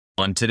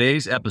On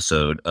today's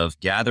episode of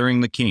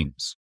Gathering the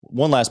Kings.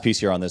 One last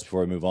piece here on this before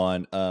we move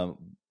on.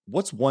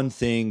 What's one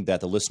thing that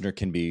the listener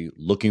can be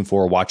looking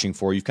for, watching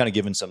for? You've kind of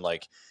given some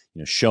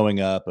showing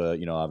up,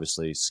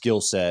 obviously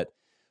skill set.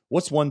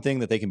 What's one thing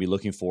that they can be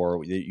looking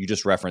for? You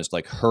just referenced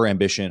like her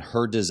ambition,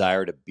 her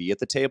desire to be at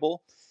the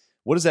table.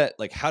 What is that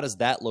like? How does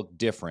that look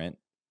different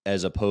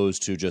as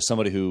opposed to just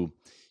somebody who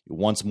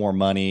wants more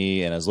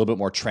money and is a little bit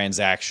more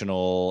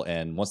transactional?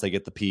 And once they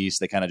get the piece,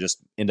 they kind of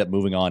just end up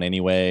moving on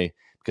anyway,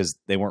 because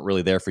they weren't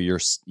really there for the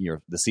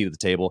seat at the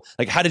table.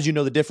 Like, how did you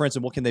know the difference,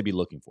 and what can they be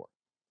looking for?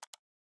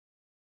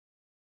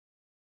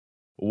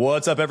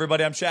 What's up,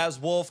 everybody? I'm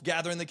Chaz Wolf,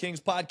 Gathering the Kings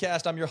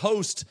podcast. I'm your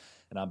host,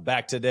 and I'm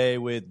back today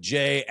with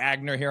Jay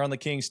Aigner here on the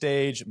King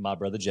stage. My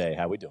brother Jay,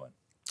 how we doing?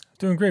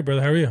 Doing great,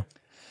 brother. How are you?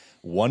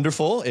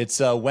 Wonderful. It's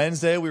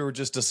Wednesday. We were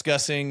just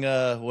discussing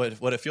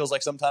what it feels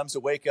like sometimes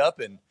to wake up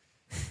and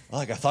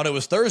I thought it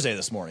was Thursday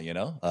this morning.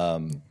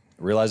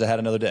 Realized I had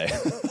another day.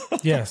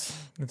 Yes,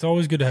 it's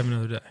always good to have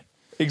another day.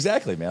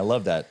 Exactly, man. I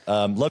love that.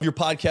 Love your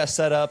podcast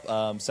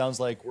setup. Sounds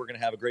like we're going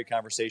to have a great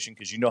conversation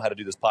because you know how to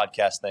do this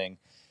podcast thing.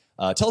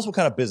 Tell us what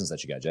kind of business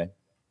that you got, Jay.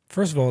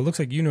 First of all, it looks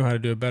like you know how to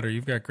do it better.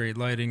 You've got great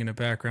lighting in the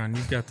background.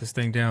 You've got this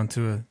thing down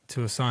to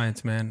a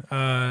science, man.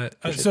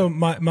 So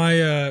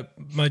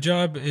my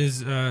job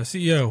is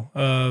CEO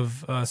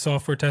of a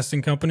software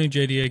testing company,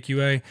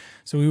 JDAQA.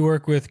 So we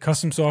work with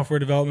custom software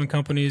development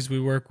companies. We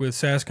work with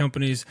SaaS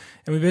companies,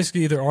 and we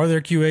basically either are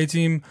their QA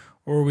team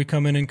or we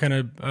come in and kind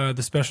of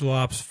the special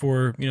ops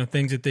for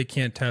things that they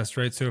can't test,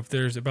 right? So if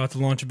there's about to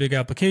launch a big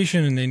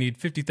application and they need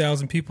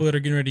 50,000 people that are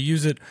getting ready to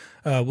use it,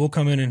 we'll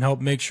come in and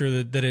help make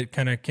sure that it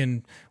kind of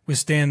can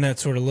withstand that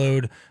sort of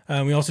load.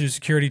 We also do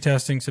security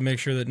testing to make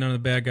sure that none of the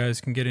bad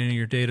guys can get any of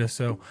your data.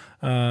 So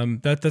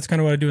that's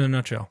kind of what I do in a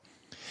nutshell.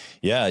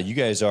 Yeah, you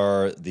guys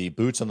are the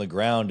boots on the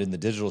ground in the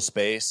digital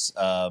space,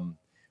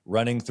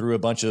 running through a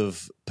bunch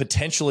of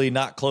potentially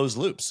not closed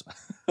loops.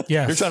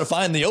 Yes. You're trying to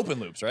find the open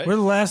loops, right? We're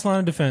the last line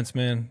of defense,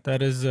 man.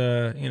 That is,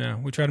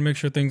 we try to make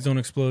sure things don't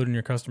explode in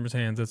your customers'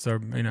 hands. That's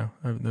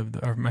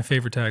my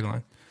favorite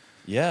tagline.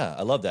 Yeah,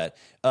 I love that.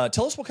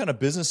 Tell us what kind of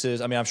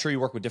businesses. I mean, I'm sure you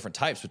work with different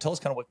types, but tell us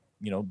kind of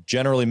what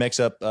generally makes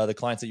up the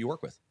clients that you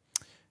work with.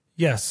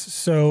 Yes.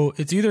 So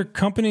it's either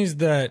companies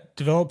that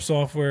develop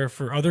software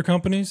for other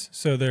companies.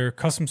 So they're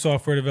custom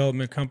software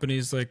development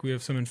companies. Like we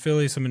have some in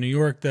Philly, some in New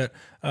York that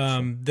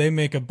they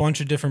make a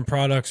bunch of different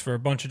products for a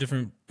bunch of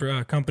different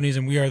companies,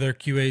 and we are their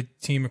QA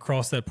team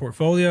across that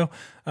portfolio.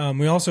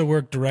 We also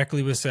work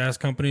directly with SaaS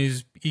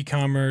companies,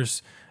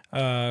 e-commerce,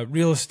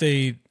 real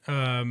estate,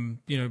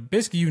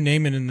 basically you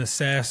name it in the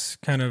SaaS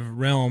kind of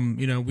realm,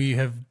 we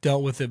have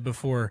dealt with it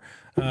before.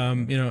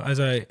 As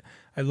I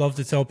love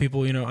to tell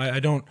people, I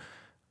don't,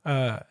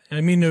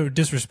 I mean no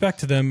disrespect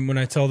to them when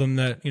I tell them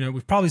that,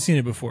 we've probably seen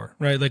it before,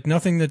 right? Like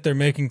nothing that they're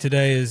making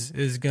today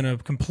is going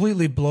to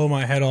completely blow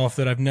my head off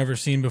that I've never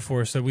seen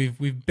before. So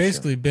we've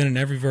basically been in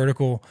every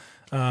vertical,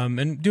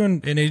 and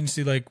doing an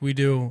agency like we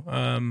do,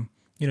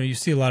 you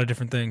see a lot of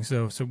different things.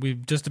 So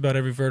we've just about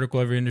every vertical,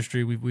 every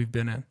industry we've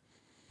been in.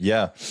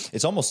 Yeah.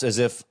 It's almost as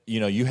if,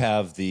 you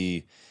have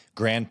the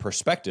grand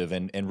perspective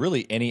and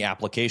really any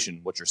application,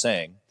 what you're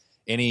saying,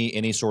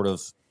 any sort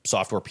of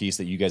software piece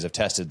that you guys have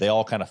tested, they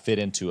all kind of fit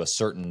into a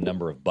certain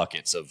number of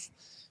buckets of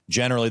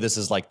generally this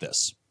is like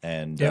this.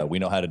 And we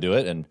know how to do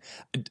it. And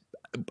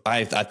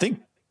I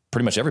think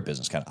pretty much every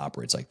business kind of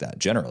operates like that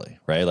generally,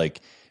 right?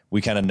 Like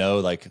we kind of know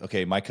like,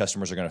 okay, my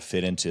customers are going to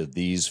fit into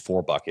these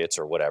 4 buckets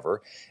or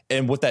whatever.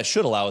 And what that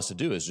should allow us to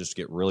do is just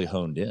get really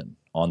honed in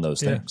on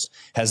those things.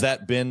 Has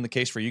that been the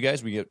case for you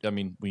guys? When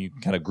you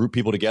kind of group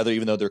people together,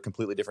 even though they're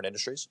completely different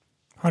industries?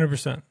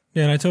 100%.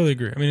 Yeah, and I totally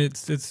agree. I mean,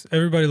 it's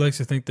everybody likes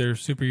to think they're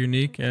super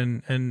unique,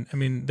 and I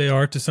mean they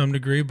are to some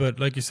degree. But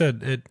like you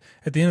said,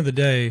 at the end of the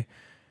day,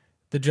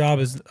 the job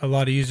is a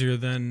lot easier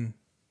than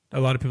a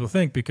lot of people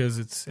think because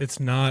it's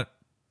not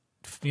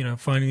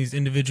finding these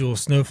individual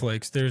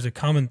snowflakes. There's a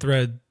common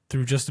thread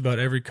through just about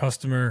every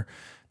customer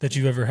that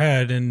you've ever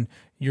had, and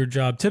your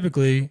job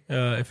typically,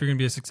 if you're going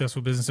to be a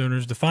successful business owner,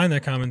 is to find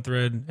that common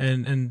thread,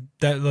 and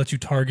that lets you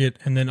target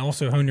and then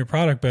also hone your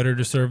product better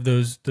to serve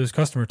those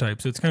customer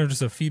types. So it's kind of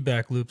just a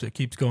feedback loop that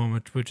keeps going,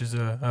 which is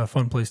a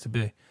fun place to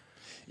be.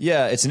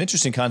 Yeah, it's an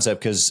interesting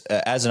concept because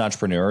as an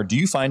entrepreneur, do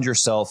you find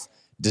yourself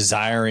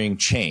desiring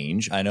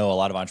change? I know a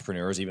lot of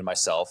entrepreneurs, even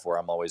myself, where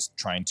I'm always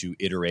trying to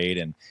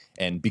iterate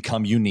and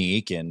become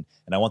unique, and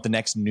I want the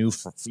next new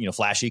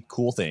flashy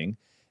cool thing.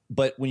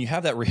 But when you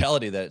have that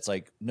reality that it's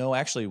like, no,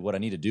 actually what I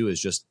need to do is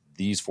just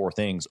these 4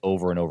 things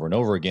over and over and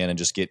over again and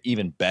just get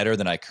even better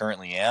than I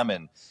currently am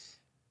and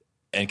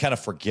kind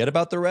of forget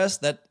about the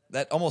rest, that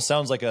almost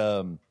sounds like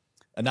a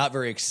not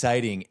very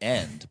exciting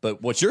end.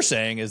 But what you're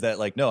saying is that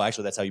like, no,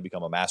 actually that's how you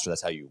become a master.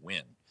 That's how you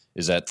win.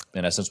 Is that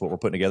in essence what we're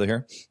putting together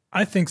here?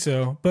 I think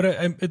so. But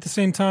at the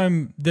same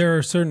time, there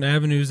are certain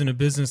avenues in a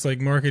business like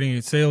marketing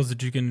and sales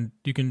that you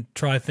can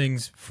try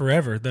things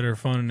forever that are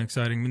fun and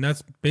exciting. I mean,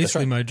 that's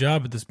basically my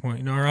job at this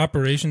point. Our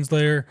operations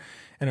layer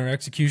and our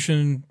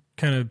execution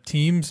kind of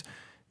teams,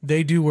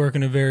 they do work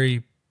in a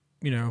very,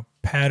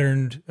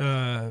 patterned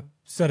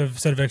set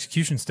of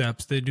execution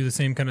steps. They do the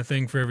same kind of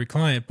thing for every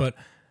client, but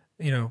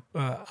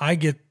I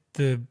get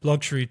the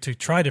luxury to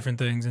try different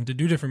things and to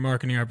do different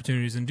marketing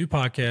opportunities and do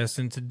podcasts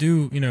and to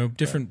do,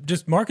 different,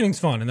 just marketing's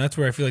fun. And that's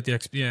where I feel like the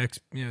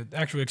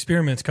actual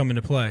experiments come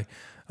into play.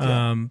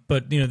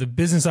 But the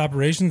business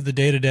operations, the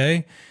day to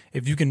day,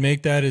 if you can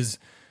make that as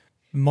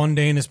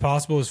mundane as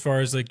possible, as far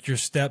as like your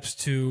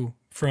steps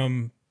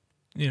from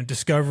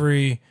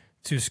discovery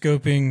to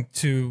scoping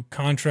to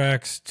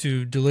contracts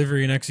to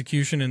delivery and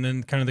execution, and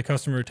then kind of the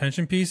customer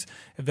retention piece,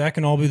 if that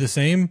can all be the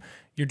same,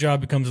 your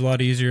job becomes a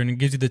lot easier and it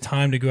gives you the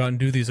time to go out and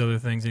do these other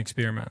things and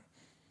experiment.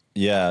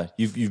 Yeah.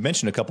 You've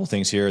mentioned a couple of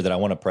things here that I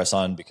want to press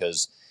on,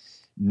 because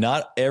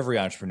not every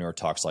entrepreneur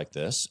talks like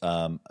this.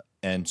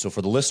 And so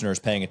for the listeners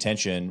paying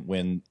attention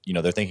when,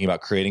 they're thinking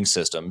about creating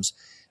systems,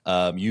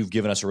 you've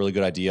given us a really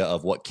good idea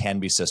of what can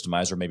be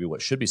systemized or maybe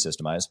what should be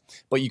systemized,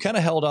 but you kind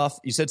of held off,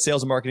 you said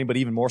sales and marketing, but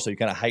even more so, you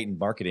kind of heightened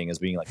marketing as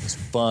being like this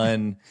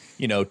fun,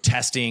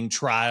 testing,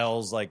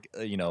 trials, like,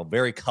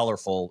 very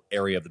colorful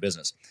area of the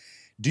business.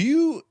 Do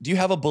you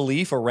have a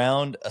belief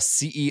around a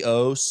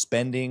CEO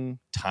spending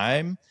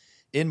time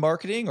in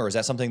marketing, or is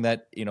that something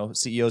that,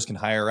 CEOs can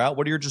hire out?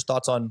 What are your just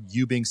thoughts on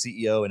you being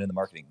CEO and in the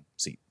marketing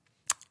seat?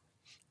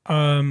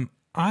 I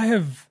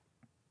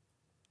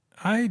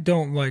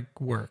don't like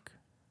work,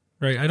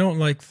 right? I don't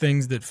like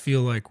things that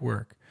feel like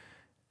work.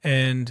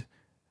 And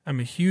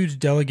I'm a huge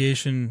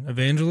delegation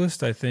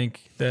evangelist. I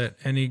think that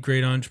any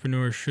great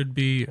entrepreneur should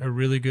be a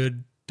really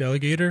good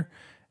delegator.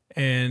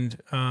 And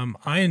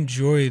I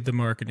enjoy the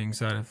marketing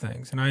side of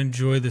things, and I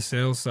enjoy the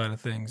sales side of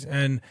things.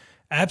 And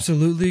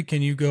absolutely,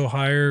 can you go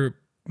hire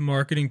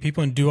marketing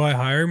people? And do I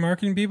hire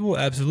marketing people?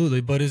 Absolutely.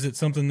 But is it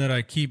something that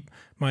I keep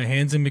my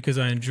hands in because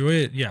I enjoy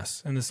it?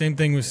 Yes. And the same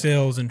thing with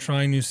sales and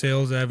trying new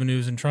sales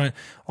avenues and trying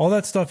all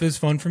that stuff is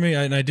fun for me.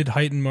 And I did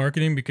heighten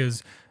marketing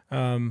because,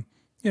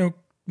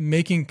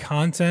 making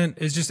content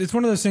is it's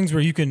one of those things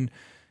where you can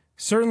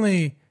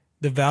certainly,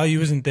 the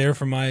value isn't there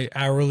for my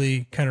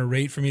hourly kind of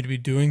rate for me to be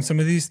doing some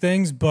of these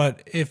things.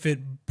 But if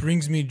it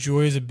brings me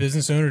joy as a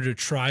business owner to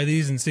try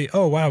these and see,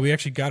 oh, wow, we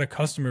actually got a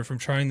customer from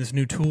trying this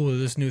new tool or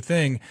this new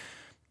thing,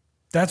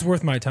 that's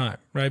worth my time,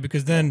 right?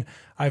 Because then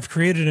I've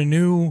created a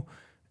new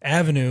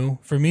avenue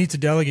for me to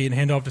delegate and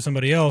hand off to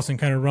somebody else and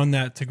kind of run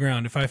that to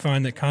ground. If I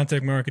find that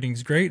content marketing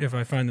is great, if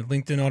I find that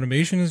LinkedIn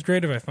automation is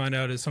great, if I find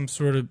out is some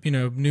sort of,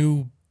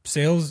 new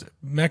sales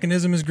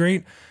mechanism is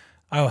great,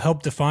 I'll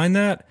help define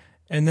that.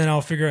 And then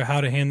I'll figure out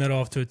how to hand that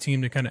off to a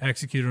team to kind of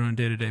execute it on a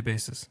day-to-day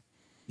basis.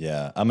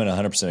 Yeah, I'm in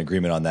 100%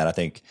 agreement on that. I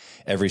think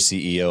every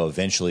CEO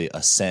eventually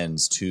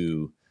ascends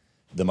to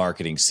the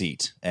marketing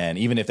seat. And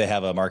even if they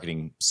have a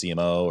marketing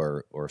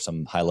CMO or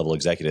some high-level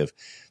executive,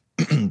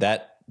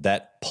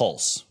 that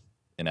pulse,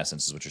 in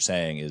essence, is what you're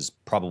saying, is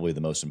probably the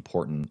most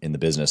important in the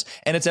business.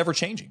 And it's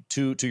ever-changing.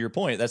 To your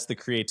point, that's the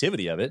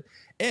creativity of it.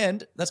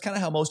 And that's kind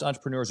of how most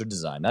entrepreneurs are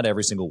designed. Not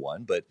every single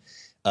one, but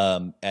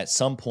at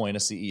some point, a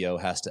CEO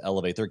has to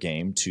elevate their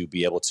game to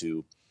be able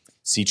to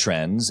see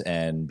trends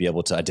and be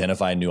able to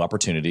identify new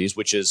opportunities,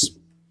 which is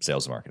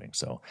sales and marketing.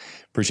 So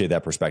appreciate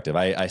that perspective.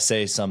 I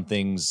say some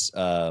things,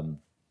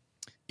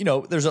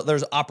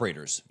 there's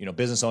operators,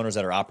 business owners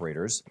that are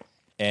operators,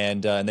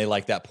 and they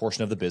like that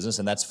portion of the business,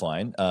 and that's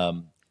fine.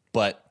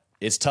 But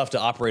it's tough to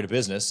operate a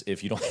business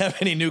if you don't have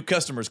any new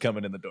customers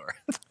coming in the door.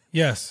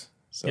 Yes.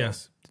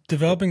 Yes.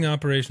 Developing the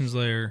operations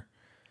layer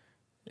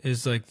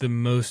is like the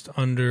most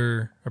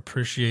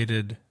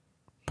underappreciated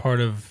part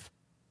of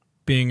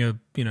being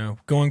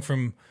going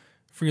from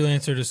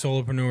freelancer to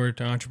solopreneur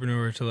to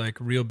entrepreneur to like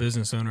real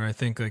business owner. I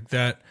think like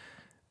that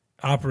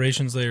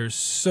operations layer is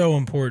so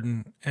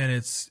important, and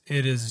it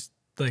is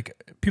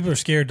like people are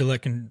scared to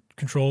let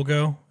control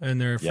go, and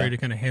they're afraid to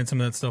kind of hand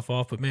some of that stuff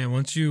off. But man,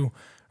 once you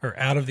are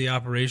out of the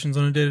operations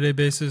on a day-to-day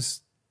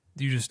basis,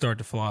 you just start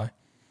to fly.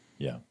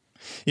 Yeah.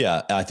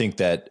 Yeah. I think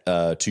that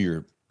to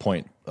your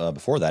point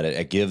before that,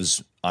 it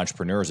gives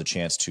entrepreneurs a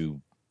chance to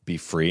be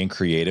free and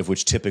creative,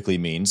 which typically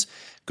means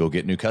go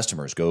get new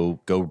customers, go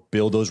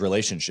build those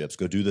relationships,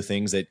 go do the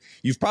things that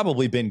you've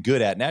probably been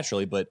good at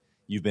naturally, but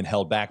you've been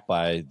held back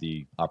by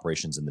the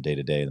operations in the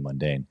day-to-day, the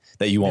mundane,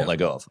 that you won't let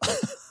go of.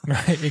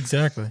 Right,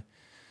 exactly.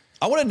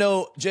 I want to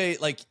know, Jay,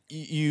 like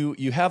you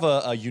have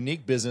a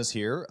unique business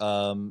here,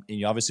 and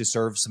you obviously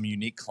serve some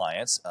unique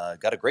clients,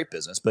 got a great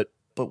business, but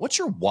what's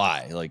your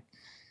why? Like,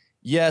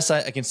 yes,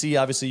 I can see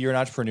obviously you're an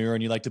entrepreneur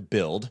and you like to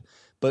build,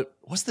 but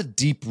what's the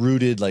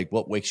deep-rooted, like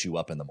what wakes you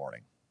up in the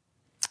morning?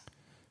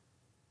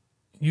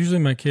 Usually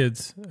my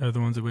kids are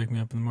the ones that wake me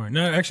up in the morning.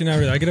 No, actually not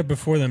really. I get up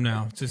before them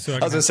now. Just so I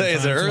was going to say,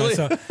 is it early?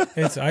 I'm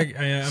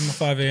a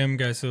 5 a.m.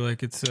 guy, so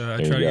like it's I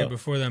try to get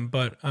before them.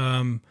 But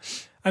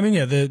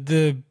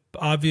the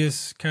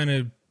obvious kind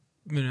of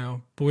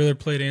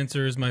boilerplate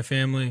answer is my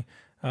family.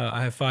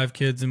 I have 5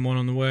 kids and one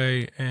on the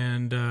way,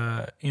 and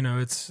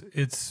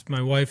it's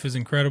my wife is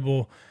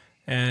incredible,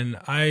 and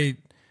I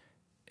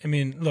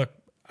mean, look,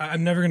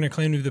 I'm never going to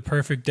claim to be the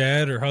perfect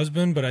dad or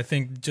husband, but I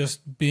think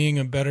just being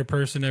a better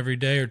person every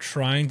day, or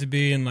trying to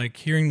be, and like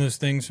hearing those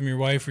things from your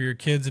wife or your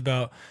kids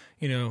about,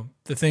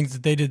 the things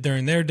that they did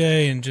during their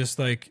day, and just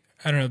like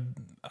I don't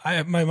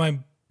know.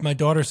 My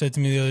daughter said to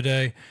me the other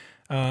day,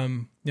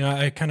 I'm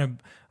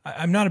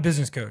not a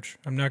business coach.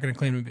 I'm not going to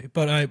claim to be,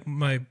 but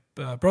my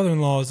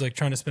brother-in-law is like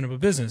trying to spin up a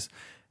business,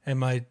 and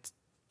my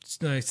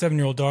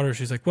 7-year-old daughter,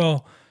 she's like,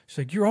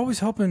 you're always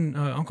helping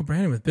Uncle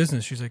Brandon with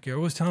business. She's like, you're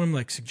always telling him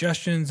like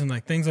suggestions and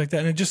like things like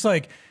that. And it just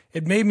like,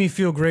 it made me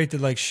feel great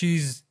that like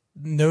she's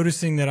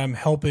noticing that I'm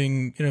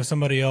helping,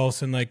 somebody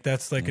else. And like,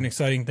 that's like an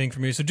exciting thing for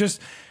me. So just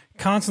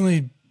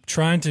constantly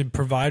trying to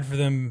provide for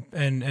them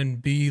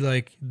and be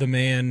like the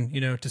man,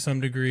 to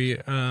some degree,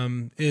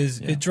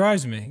 it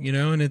drives me,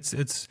 and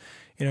it's,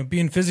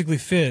 being physically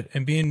fit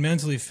and being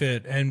mentally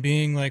fit and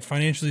being like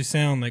financially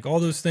sound, like all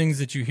those things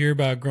that you hear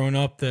about growing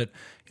up that,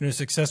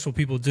 successful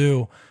people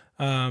do.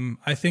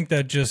 I think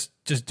that just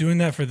doing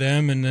that for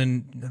them and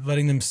then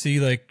letting them see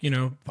like,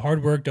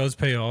 hard work does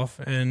pay off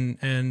and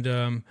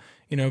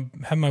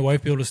having my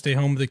wife be able to stay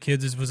home with the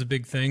kids was a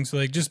big thing. So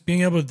like just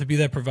being able to be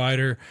that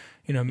provider,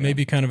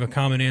 maybe kind of a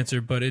common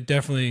answer, but it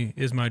definitely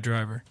is my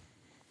driver.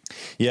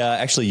 Yeah,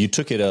 actually, you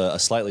took it a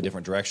slightly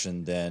different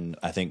direction than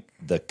I think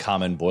the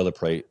common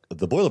boilerplate.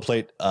 The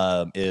boilerplate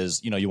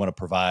is, you want to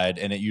provide,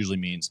 and it usually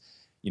means,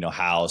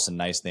 house and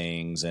nice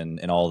things and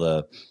all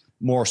the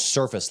more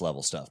surface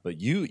level stuff.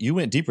 But you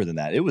went deeper than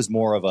that. It was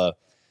more of a,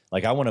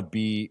 like, I want to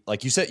be,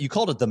 like you said, you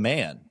called it the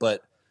man,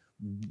 but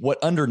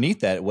what underneath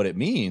that, what it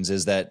means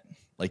is that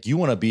like you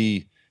want to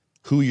be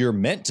who you're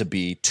meant to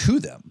be to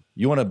them.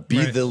 You want to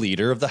be the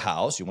leader of the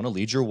house. You want to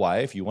lead your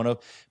wife. You want to,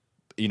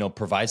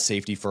 provide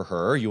safety for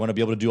her. You want to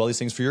be able to do all these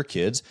things for your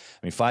kids.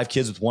 I mean, 5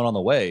 kids with 1 on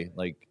the way.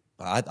 Like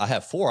I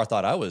have 4. I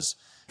thought I was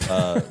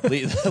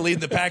leading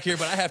the pack here,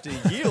 but I have to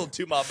yield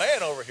to my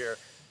man over here.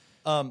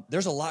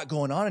 There's a lot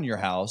going on in your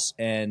house.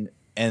 And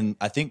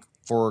I think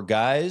for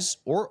guys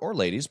or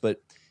ladies,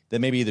 but that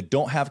maybe either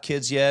don't have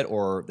kids yet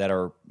or that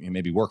are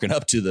maybe working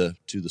up to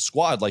the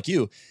squad like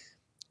you,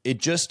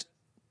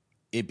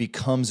 it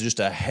becomes just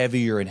a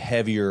heavier and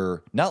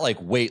heavier, not like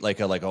weight, like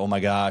oh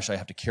my gosh, I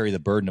have to carry the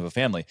burden of a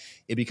family.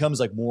 It becomes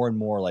like more and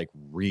more like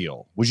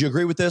real. Would you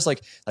agree with this?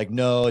 Like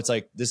no, it's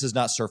like, this is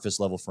not surface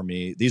level for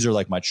me. These are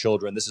like my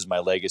children. This is my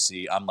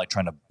legacy. I'm like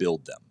trying to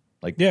build them.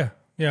 Like, yeah.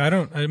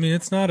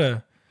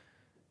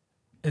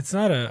 It's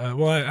not a,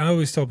 well, I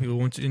always tell people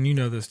once, and you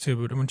know this too,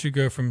 but once you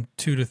go from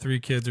 2 to 3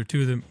 kids or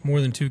more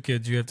than 2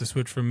 kids, you have to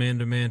switch from man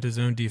to man to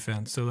zone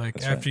defense. So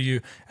like after you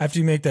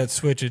make that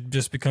switch, it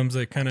just becomes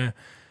like kind of,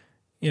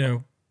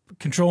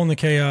 controlling the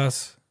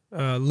chaos,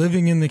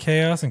 living in the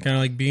chaos and kind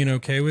of like being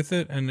okay with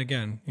it. And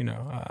again,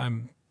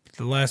 I'm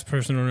the last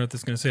person on earth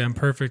that's going to say I'm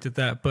perfect at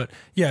that, but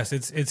yes,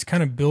 it's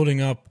kind of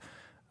building up,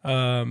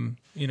 I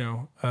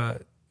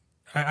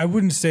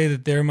wouldn't say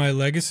that they're my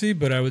legacy,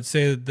 but I would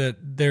say that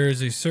there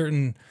is a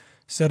certain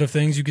set of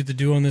things you get to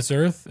do on this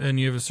earth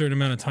and you have a certain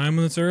amount of time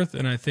on this earth.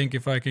 And I think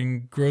if I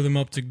can grow them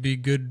up to be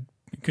good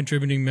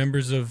contributing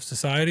members of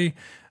society,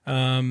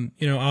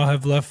 I'll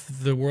have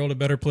left the world a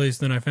better place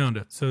than I found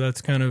it. So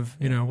that's kind of,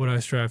 what I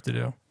strive to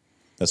do.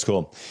 That's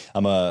cool.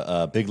 I'm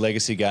a big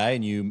legacy guy,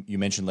 and you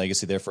mentioned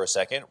legacy there for a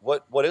second.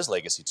 What is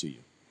legacy to you?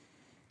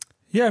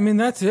 Yeah,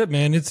 that's it,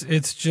 man.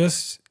 It's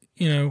just,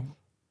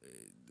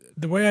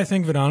 the way I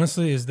think of it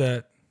honestly is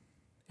that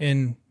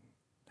in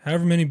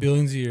however many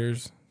billions of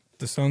years,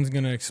 the sun's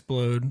going to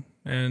explode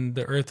and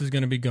the earth is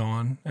going to be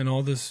gone and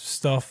all this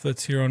stuff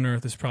that's here on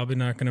earth is probably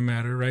not going to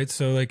matter, right?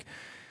 So like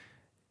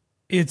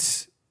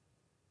it's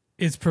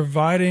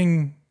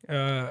providing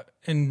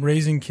and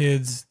raising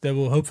kids that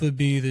will hopefully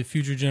be the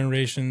future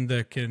generation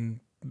that can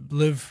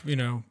live,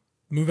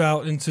 move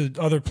out into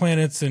other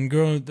planets and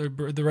grow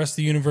the rest of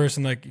the universe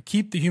and like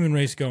keep the human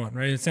race going,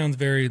 right? It sounds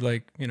very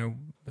like,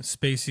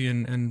 spacey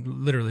and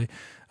literally.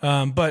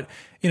 But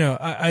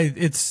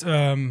it's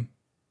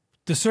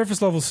the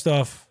surface level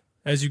stuff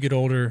as you get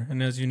older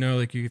and as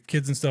like you have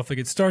kids and stuff, like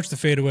it starts to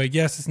fade away.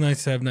 Yes, it's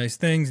nice to have nice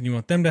things and you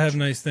want them to have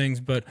nice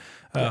things, but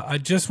I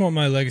just want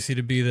my legacy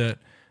to be that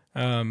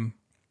I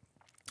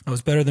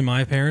was better than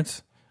my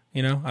parents.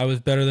 I was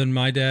better than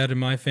my dad and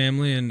my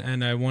family,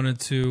 and I wanted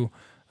to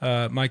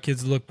my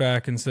kids to look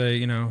back and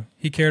say,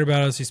 he cared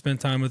about us, he spent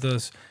time with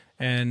us,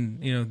 and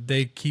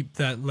they keep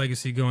that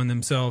legacy going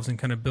themselves and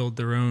kind of build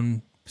their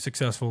own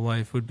successful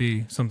life would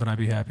be something I'd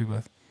be happy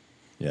with.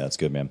 Yeah, that's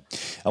good, man.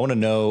 I want to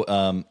know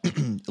a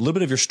little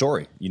bit of your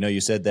story.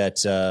 You said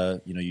that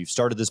you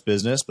started this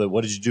business, but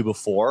what did you do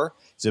before?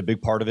 So a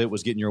big part of it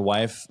was getting your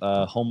wife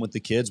home with the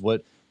kids.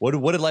 What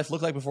did life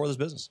look like before this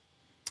business?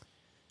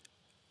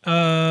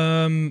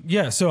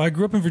 Yeah. So I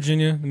grew up in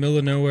Virginia, in the middle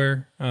of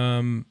nowhere.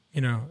 Kind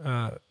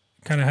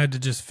of had to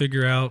just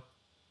figure out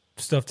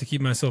stuff to keep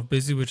myself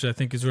busy, which I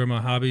think is where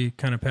my hobby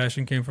kind of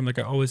passion came from. Like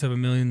I always have a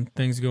million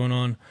things going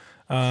on.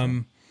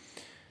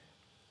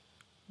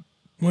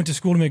 Went to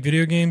school to make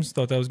video games.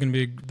 Thought that was going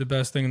to be the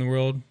best thing in the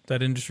world.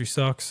 That industry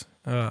sucks.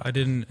 I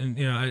didn't, and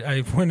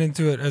I went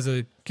into it as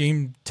a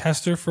game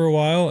tester for a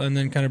while, and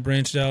then kind of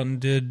branched out and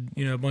did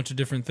a bunch of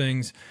different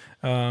things.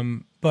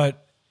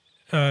 But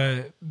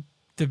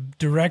the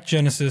direct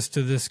genesis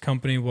to this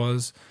company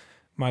was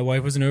my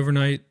wife was an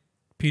overnight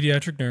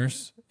pediatric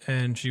nurse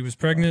and she was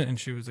pregnant, and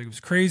she was like, it was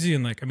crazy.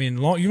 And like, I mean,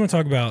 you want to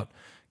talk about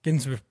getting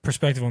some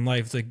perspective on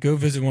life. It's like, go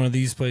visit one of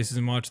these places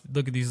and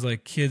look at these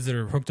like kids that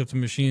are hooked up to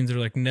machines that are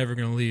like never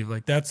going to leave.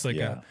 Like that's like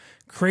a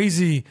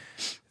crazy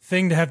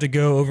thing to have to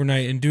go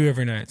overnight and do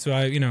every night. So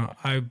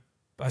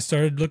I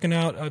started looking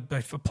out. I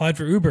applied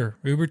for Uber.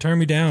 Uber turned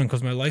me down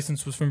because my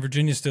license was from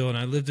Virginia still, and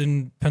I lived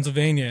in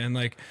Pennsylvania. And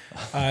like,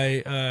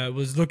 I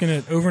was looking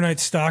at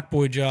overnight stock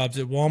boy jobs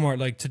at Walmart,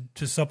 like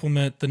to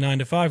supplement the 9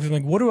 to 5. I'm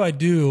like, what do I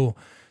do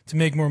to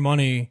make more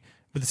money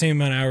with the same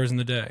amount of hours in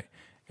the day?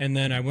 And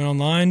then I went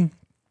online.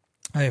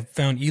 I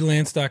found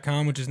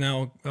elance.com, which is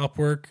now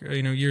Upwork,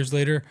 years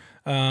later.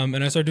 And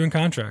I started doing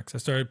contracts. I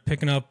started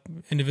picking up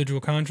individual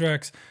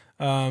contracts.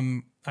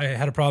 I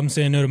had a problem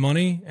saying no to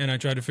money, and I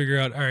tried to figure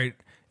out, all right,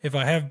 if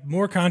I have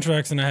more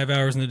contracts than I have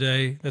hours in the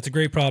day, that's a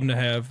great problem to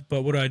have,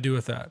 but what do I do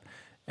with that?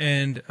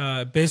 And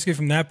basically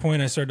from that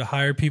point, I started to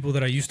hire people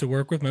that I used to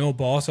work with. My old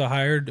boss I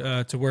hired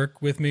to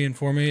work with me and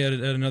for me at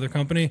another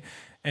company.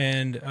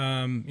 And,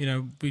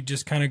 we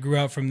just kind of grew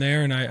out from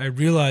there. And I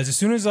realized as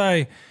soon as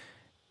I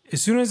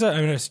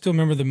still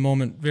remember the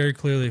moment very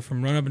clearly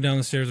from running up and down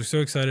the stairs. I was so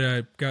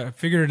excited. I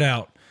figured it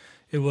out.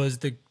 It was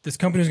this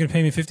company was going to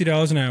pay me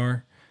 $50 an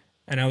hour,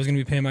 and I was going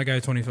to be paying my guy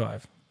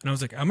 $25. And I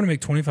was like, I'm going to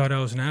make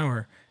 $25 an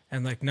hour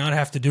and like not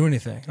have to do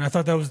anything. And I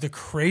thought that was the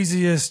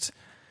craziest,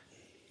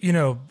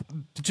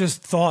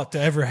 just thought to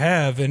ever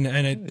have. And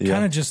it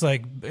kind of just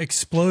like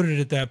exploded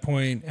at that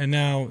point. And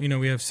now,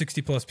 we have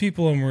 60 plus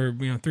people, and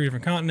we're, 3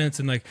 different continents.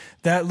 And like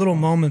that little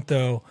moment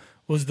though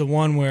was the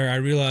one where I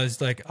realized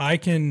like I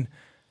can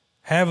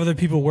have other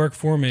people work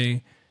for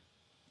me.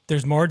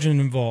 There's margin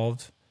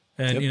involved.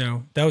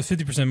 And, that was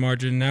 50%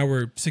 margin. Now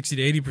we're 60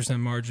 to 80%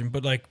 margin.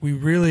 But like we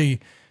really,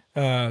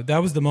 that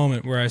was the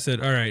moment where I said,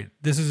 all right,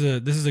 this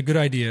is a good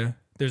idea.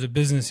 There's a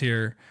business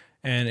here.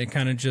 And it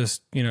kind of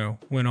just,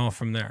 went off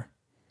from there.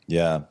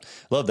 Yeah.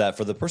 Love that.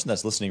 For the person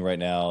that's listening right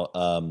now,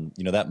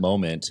 that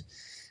moment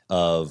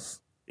of,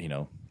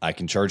 I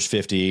can charge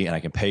 50 and I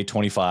can pay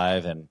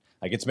 25 and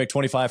I get to make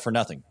 25 for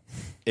nothing.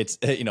 It's,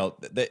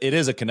 it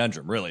is a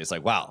conundrum, really. It's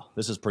like, wow,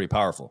 this is pretty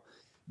powerful.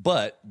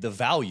 But the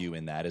value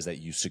in that is that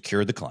you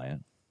secured the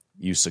client,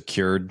 you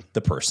secured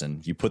the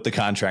person, you put the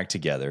contract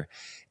together,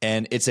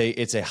 and it's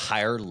a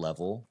higher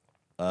level,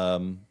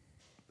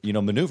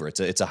 maneuver.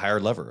 It's a higher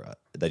lever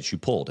that you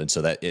pulled, and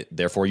so that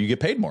therefore you get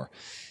paid more.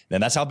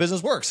 And that's how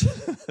business works.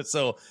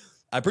 So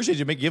I appreciate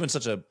you giving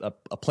such a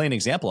plain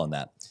example on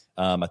that.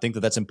 I think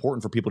that's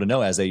important for people to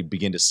know as they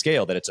begin to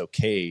scale, that it's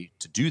okay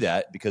to do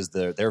that because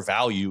their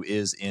value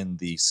is in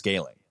the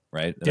scaling,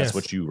 right? And that's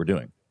what you were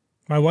doing.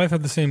 My wife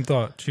had the same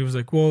thought. She was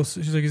like, well,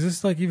 she's like, is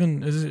this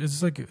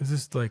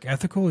like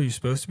ethical? Are you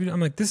supposed to be? I'm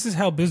like, this is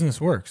how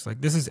business works. Like,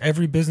 this is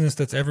every business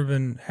that's ever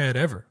been had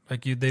ever.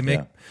 Like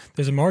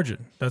there's a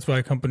margin. That's why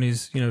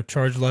companies,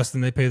 charge less than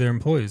they pay their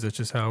employees. That's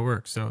just how it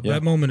works. So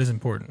that moment is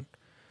important.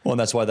 Well, and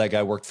that's why that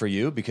guy worked for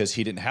you, because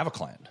he didn't have a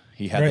client.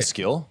 He had the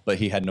skill, but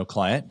he had no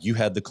client. You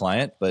had the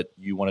client, but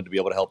you wanted to be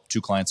able to help 2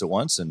 clients at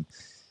once. And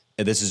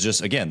this is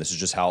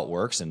just how it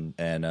works. And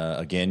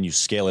again, you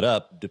scale it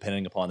up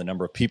depending upon the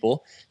number of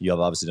people. You have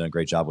obviously done a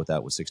great job with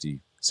that with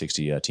 60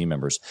 team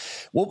members.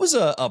 What was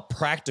a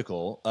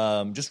practical,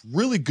 just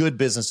really good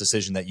business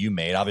decision that you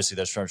made? Obviously,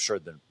 I'm sure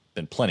there's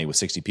been plenty with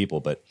 60 people,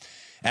 but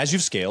as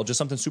you've scaled, just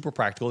something super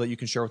practical that you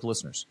can share with the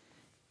listeners.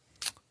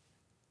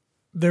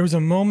 There was a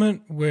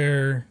moment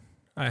where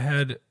I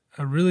had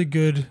a really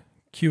good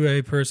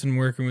QA person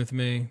working with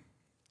me,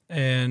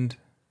 and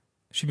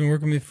she'd been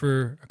working with me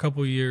for a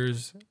couple of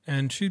years,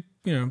 and she,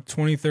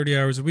 20, 30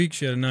 hours a week.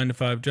 She had a 9 to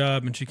 5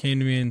 job, and she came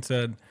to me and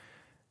said,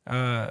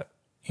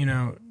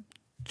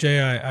 Jay,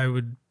 I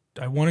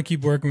want to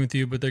keep working with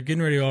you, but they're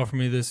getting ready to offer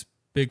me this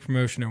big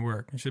promotion at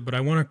work. And she said, but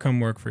I want to come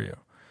work for you.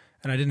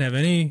 And I didn't have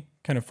any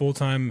kind of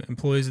full-time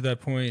employees at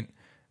that point.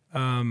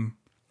 And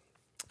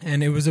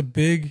it was a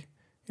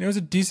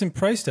decent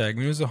price tag. I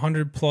mean, it was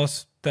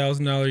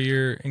 $100,000+ a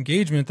year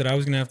engagement that I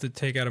was going to have to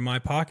take out of my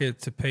pocket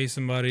to pay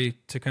somebody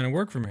to kind of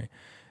work for me.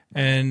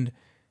 And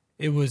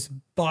it was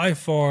by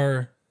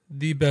far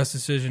the best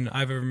decision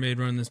I've ever made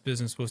running this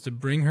business, was to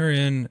bring her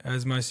in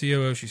as my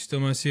COO. She's still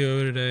my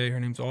COO today. Her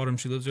name's Autumn.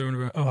 She lives over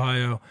in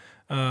Ohio.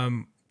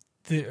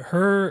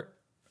 Her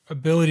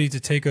ability to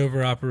take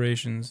over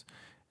operations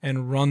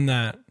and run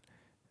that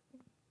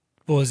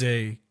was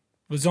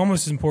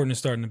almost as important as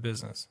starting a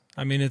business.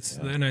 I mean,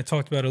 and I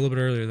talked about it a little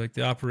bit earlier, like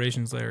the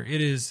operations layer.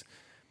 It is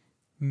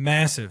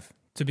massive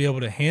to be able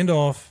to hand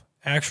off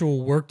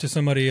actual work to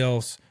somebody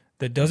else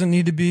that doesn't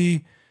need to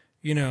be,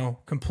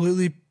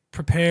 completely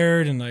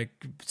prepared and like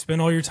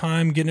spend all your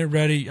time getting it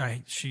ready.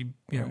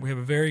 We have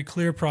a very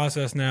clear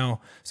process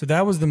now. So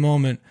that was the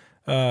moment,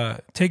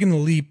 taking the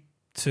leap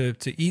to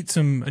eat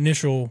some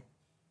initial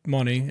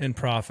money and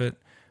profit,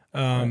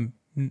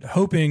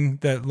 hoping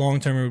that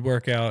long-term it would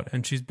work out.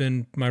 And she's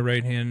been my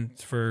right hand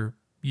for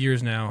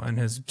years now and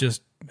has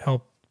just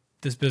helped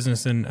this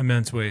business in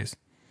immense ways.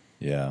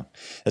 Yeah,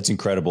 that's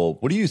incredible.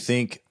 What do you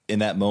think in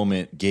that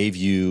moment gave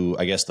you,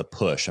 I guess, the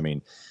push? I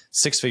mean,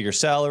 6-figure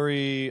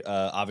salary,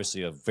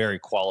 obviously a very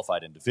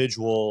qualified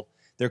individual.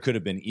 there could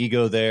have been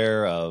ego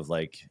there of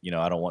like,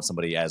 I don't want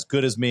somebody as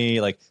good as me.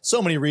 Like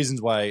so many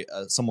reasons why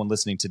someone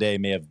listening today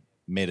may have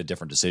made a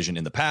different decision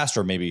in the past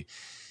or maybe,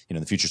 in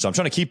the future. So I'm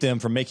trying to keep them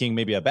from making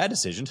maybe a bad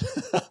decision.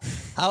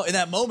 How in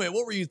that moment,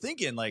 what were you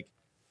thinking? Like,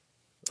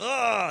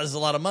 this is a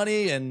lot of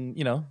money and,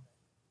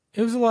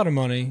 It was a lot of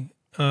money.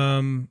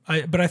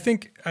 But I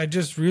think I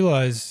just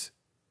realized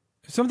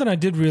something I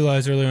did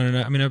realize early on.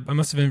 I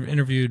must have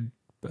interviewed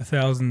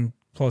 1,000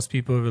 plus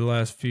people over the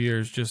last few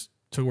years just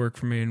to work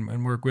for me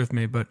and work with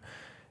me. But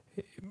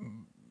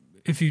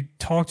if you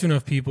talk to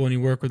enough people and you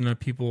work with enough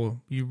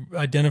people, you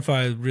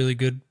identify really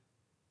good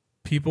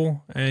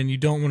people, and you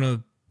don't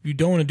want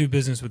to do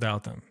business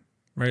without them,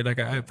 right? Like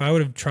if I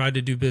would have tried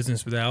to do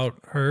business without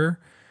her,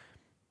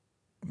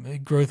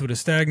 growth would have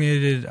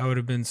stagnated. I would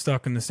have been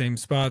stuck in the same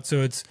spot.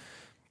 So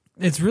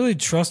it's really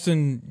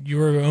trusting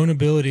your own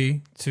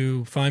ability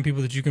to find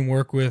people that you can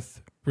work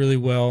with really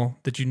well,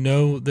 that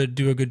that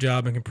do a good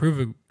job and can prove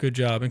a good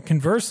job. And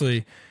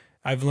conversely,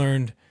 I've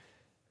learned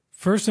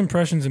first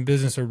impressions in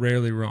business are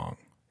rarely wrong.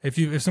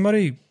 If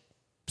somebody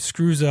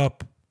screws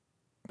up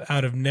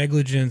out of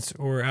negligence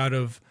or out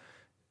of,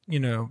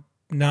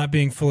 not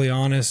being fully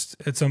honest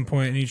at some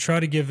point, and you try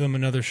to give them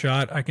another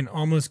shot, I can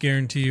almost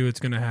guarantee you it's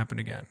going to happen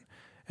again.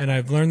 And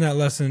I've learned that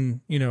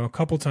lesson, a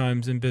couple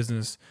times in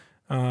business.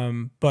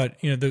 But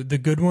the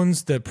good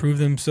ones that prove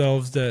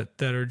themselves, that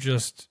are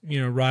just,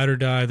 ride or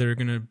die, that are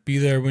going to be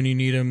there when you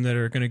need them, that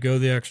are going to go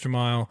the extra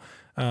mile.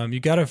 You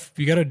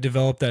gotta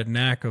develop that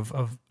knack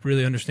of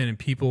really understanding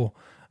people.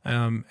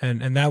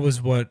 And that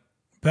was what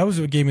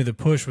gave me the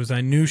push. Was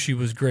I knew she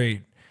was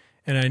great,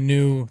 and I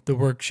knew the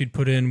work she'd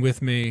put in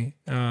with me.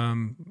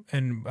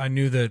 And I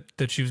knew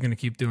that she was going to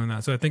keep doing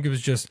that. So I think it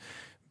was just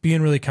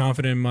being really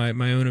confident in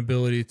my own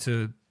ability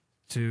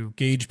to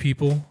gauge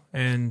people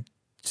and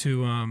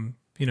to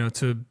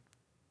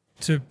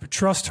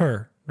trust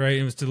her, right?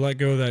 It was to let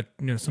go of that,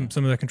 some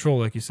of that control,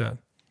 like you said.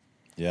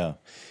 Yeah.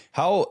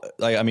 How,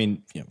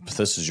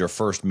 this is your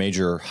first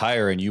major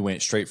hire and you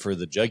went straight for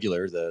the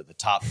jugular, the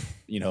top,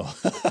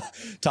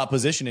 top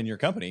position in your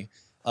company.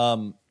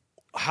 Walk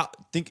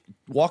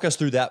us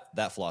through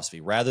that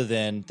philosophy rather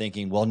than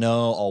thinking, well,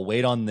 no, I'll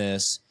wait on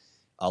this.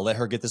 I'll let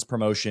her get this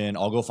promotion.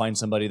 I'll go find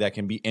somebody that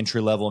can be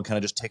entry level and kind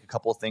of just take a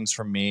couple of things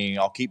from me.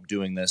 I'll keep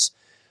doing this.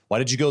 Why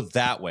did you go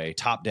that way,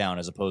 top down,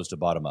 as opposed to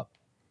bottom up?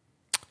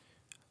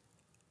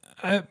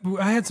 I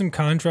had some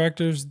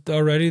contractors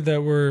already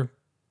that were,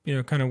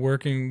 kind of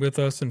working with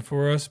us and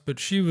for us, but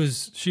she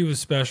was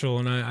special.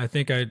 And I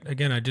think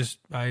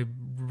I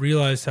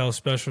realized how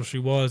special she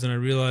was. And I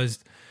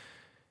realized,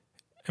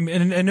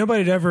 and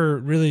nobody had ever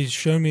really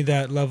shown me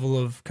that level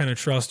of kind of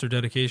trust or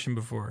dedication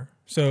before.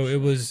 So it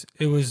was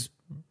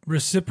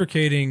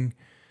reciprocating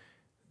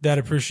that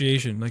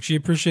appreciation. Like she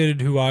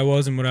appreciated who I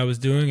was and what I was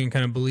doing and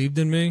kind of believed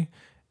in me.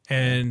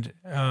 And,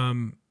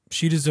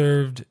 she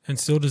deserved and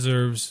still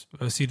deserves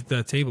a seat at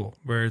that table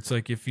where it's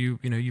like, if you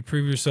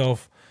prove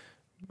yourself,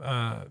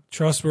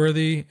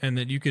 trustworthy and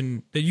that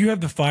you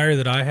have the fire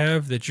that I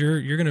have, that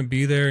you're going to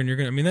be there and you're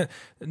going to, that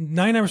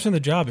 99% of the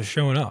job is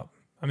showing up.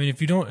 If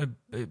you don't,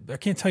 I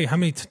can't tell you how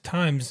many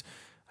times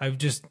I've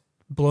just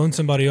blown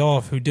somebody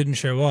off who didn't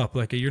show up.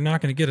 Like you're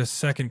not going to get a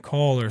second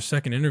call or a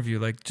second interview.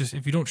 Like just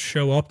if you don't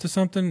show up to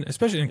something,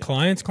 especially in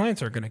clients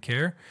aren't going to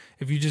care.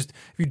 If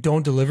you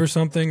don't deliver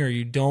something or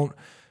you don't,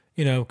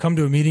 come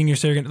to a meeting, you're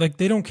saying like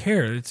they don't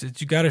care. It's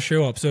you got to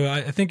show up. So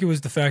I think it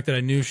was the fact that I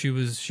knew she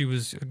was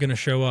going to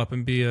show up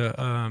and be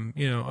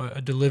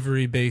a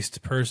delivery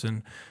based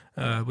person,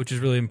 which is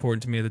really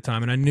important to me at the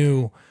time. And I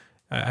knew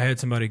I had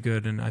somebody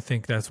good, and I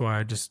think that's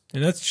why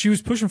she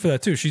was pushing for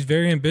that too. She's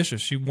very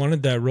ambitious. She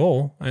wanted that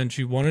role, and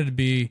she wanted to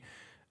be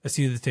a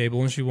seat at the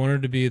table, and she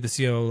wanted to be at the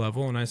COO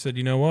level. And I said,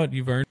 you know what,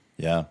 you've earned.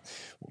 Yeah.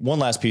 One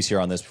last piece here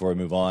on this before we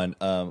move on.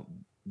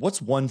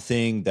 What's one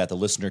thing that the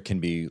listener can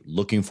be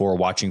looking for,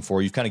 watching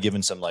for? You've kind of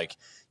given some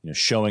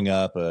showing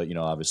up,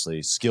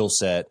 obviously skill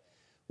set.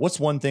 What's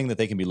one thing that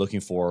they can be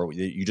looking for?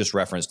 You just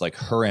referenced like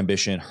her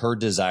ambition, her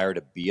desire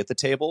to be at the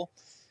table.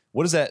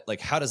 What is that like?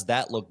 How does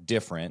that look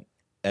different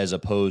as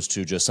opposed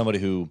to just somebody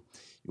who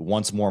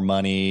wants more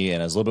money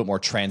and is a little bit more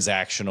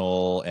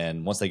transactional?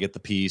 And once they get the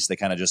piece, they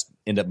kind of just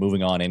end up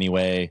moving on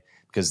anyway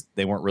because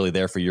they weren't really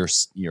there for the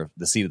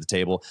seat at the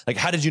table. Like,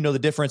 how did you know the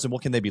difference, and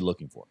what can they be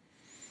looking for?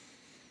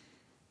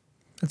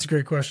 That's a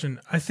great question.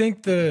 I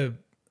think it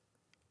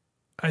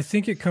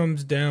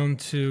comes down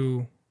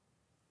to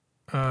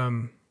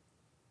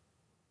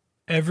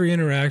every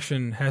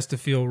interaction has to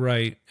feel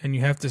right, and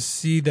you have to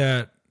see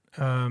that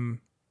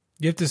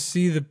you have to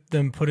see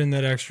them put in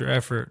that extra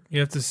effort. You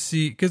have to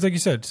see, because like you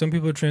said, some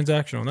people are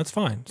transactional, and that's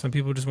fine. Some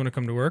people just want to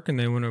come to work and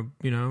they want to,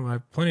 I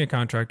have plenty of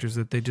contractors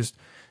that they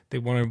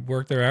want to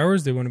work their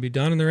hours, they want to be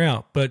done, and they're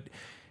out. But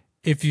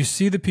if you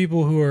see the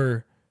people who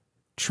are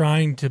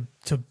trying to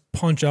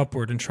punch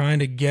upward and trying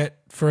to get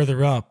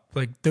further up,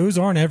 like those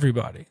aren't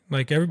everybody.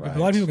 Like right. A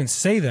lot of people can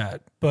say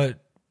that, but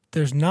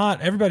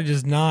everybody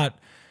does not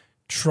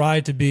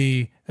try to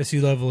be a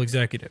C-level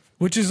executive,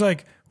 which is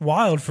like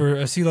wild for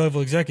a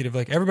C-level executive.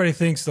 Like everybody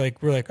thinks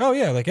like we're like, oh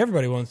yeah, like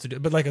everybody wants to do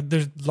it. But like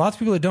there's lots of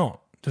people that don't.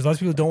 There's lots of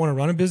people who don't want to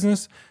run a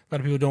business. A lot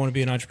of people don't want to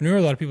be an entrepreneur.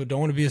 A lot of people don't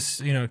want to be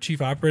a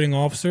chief operating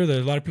officer.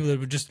 There's a lot of people that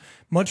would just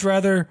much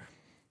rather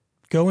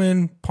go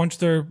in, punch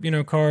their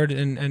card,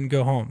 and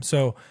go home.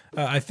 So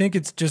I think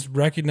it's just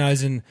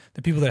recognizing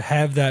the people that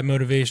have that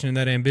motivation and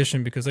that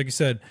ambition. Because, like you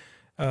said,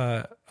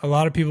 a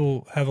lot of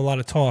people have a lot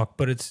of talk,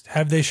 but it's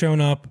have they shown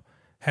up?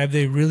 Have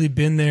they really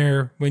been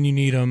there when you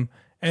need them?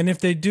 And if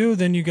they do,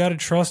 then you got to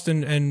trust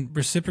and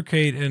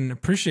reciprocate and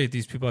appreciate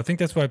these people. I think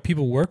that's why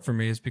people work for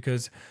me, is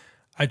because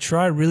I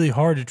try really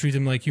hard to treat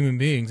them like human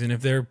beings. And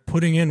if they're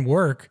putting in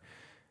work,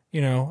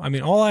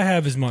 all I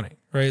have is money,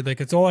 right?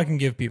 Like it's all I can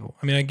give people.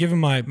 I mean, I give them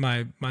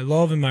my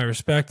love and my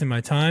respect and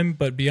my time,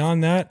 but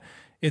beyond that,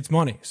 it's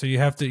money. So you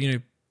have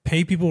to,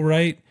 pay people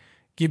right,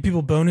 give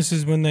people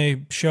bonuses when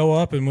they show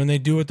up and when they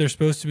do what they're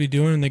supposed to be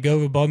doing and they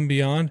go above and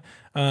beyond,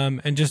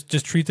 and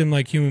just treat them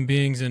like human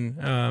beings.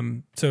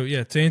 And so,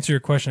 yeah, to answer your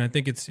question, I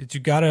think it's you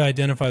got to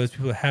identify those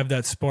people that have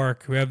that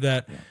spark, who have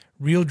that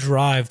real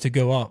drive to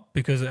go up,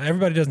 because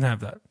everybody doesn't have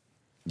that.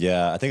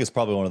 Yeah, I think it's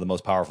probably one of the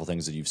most powerful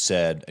things that you've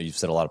said. You've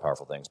said a lot of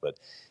powerful things, but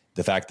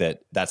the fact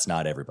that that's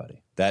not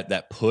everybody,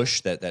 that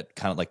push, that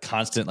kind of like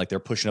constant, like they're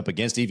pushing up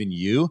against even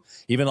you,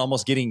 even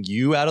almost getting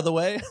you out of the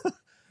way.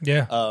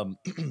 Yeah.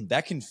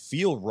 That can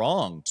feel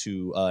wrong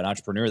to an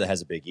entrepreneur that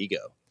has a big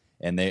ego,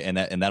 and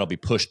that'll be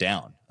pushed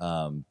down.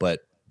 But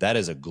that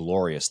is a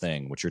glorious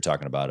thing, what you're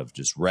talking about, of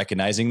just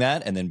recognizing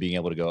that and then being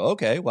able to go,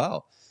 okay,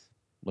 wow,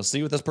 let's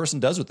see what this person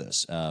does with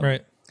this.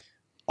 Right.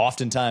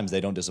 Oftentimes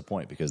they don't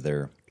disappoint because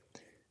they're,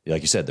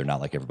 like you said, they're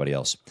not like everybody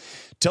else.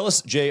 Tell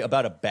us, Jay,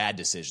 about a bad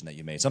decision that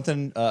you made.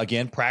 Something,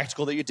 again,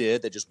 practical that you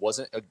did that just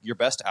wasn't your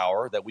best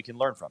hour that we can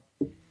learn from.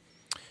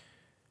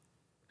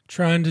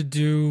 Trying to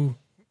do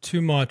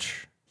too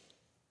much,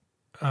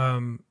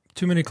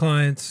 too many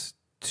clients,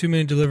 too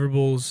many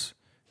deliverables.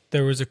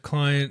 There was a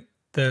client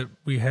that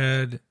we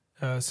had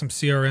some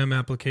CRM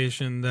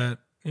application that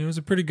was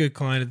a pretty good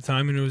client at the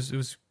time, and it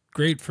was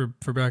great for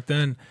back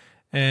then.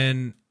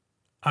 And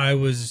I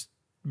was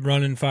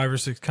running 5 or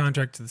 6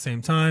 contracts at the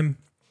same time.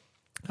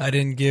 I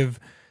didn't give,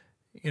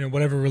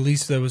 whatever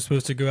release that was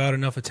supposed to go out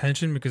enough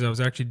attention because I was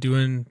actually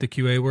doing the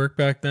QA work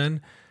back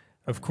then.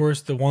 Of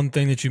course, the one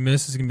thing that you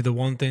miss is going to be the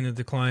one thing that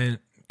the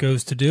client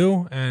goes to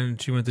do,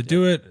 and she went to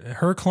do it.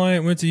 Her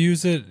client went to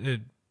use it.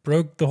 It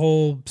broke the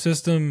whole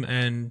system,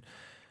 and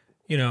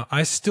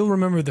I still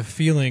remember the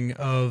feeling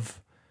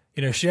of,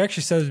 she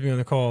actually said to me on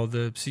the call,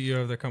 the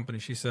CEO of the company,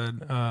 she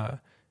said,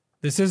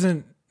 this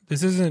isn't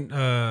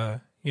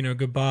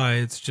goodbye.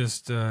 It's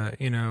just, we're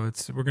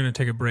going to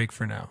take a break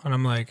for now. And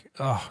I'm like,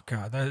 oh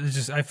God, that is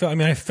just, I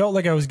felt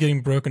like I was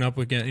getting broken up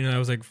again. I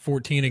was like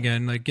 14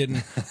 again, like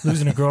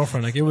losing a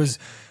girlfriend. Like it was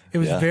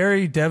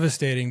very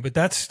devastating, but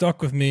that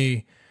stuck with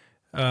me.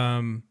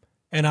 And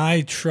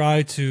I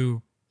try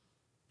to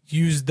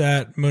use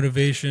that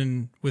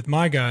motivation with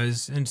my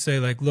guys and say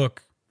like,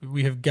 look,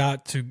 we have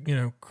got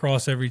to,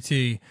 cross every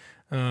T.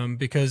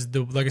 Because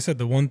like I said,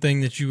 the one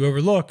thing that you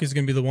overlook is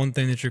going to be the one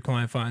thing that your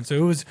client finds. So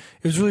it was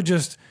really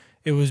just,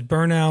 it was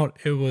burnout.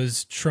 It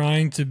was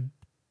trying to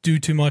do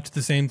too much at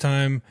the same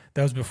time.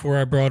 That was before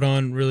I brought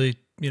on really,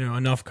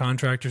 enough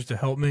contractors to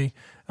help me.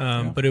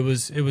 But it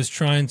was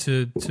trying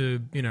to,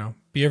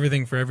 be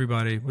everything for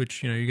everybody,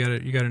 which, you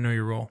gotta know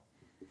your role.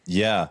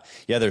 Yeah.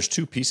 Yeah. There's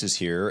 2 pieces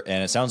here,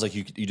 and it sounds like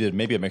you did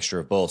maybe a mixture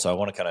of both. So I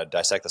want to kind of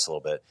dissect this a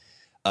little bit.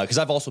 Because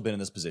I've also been in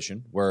this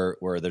position where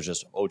there's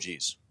just,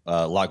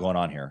 a lot going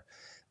on here.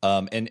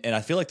 And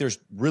I feel like there's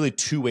really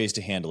 2 ways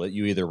to handle it.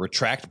 You either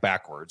retract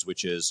backwards,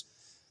 which is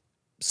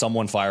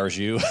someone fires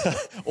you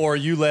or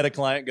you let a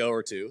client go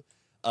or 2,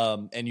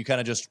 and you kind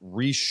of just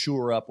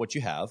reshore up what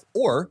you have,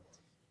 or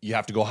you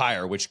have to go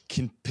higher, which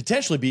can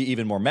potentially be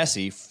even more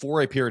messy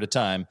for a period of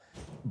time.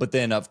 But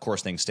then, of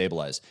course, things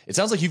stabilize. It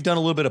sounds like you've done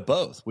a little bit of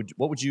both.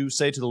 What would you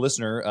say to the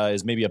listener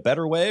is maybe a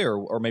better way,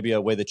 or maybe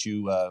a way that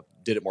you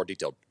did it more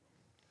detailed?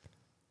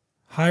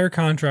 Hire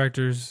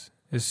contractors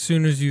as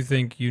soon as you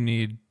think you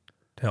need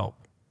help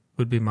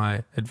would be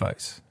my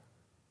advice.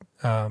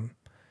 Don't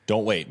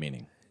wait,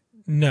 meaning?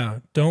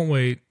 No, don't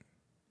wait.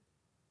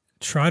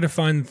 Try to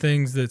find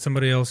things that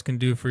somebody else can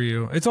do for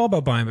you. It's all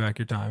about buying back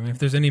your time. If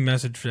there's any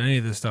message for any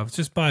of this stuff, it's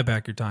just buy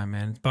back your time,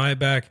 man. Buy it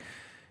back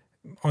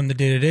on the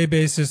day-to-day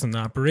basis, on the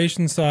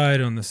operations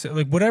side, on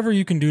the whatever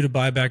you can do to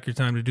buy back your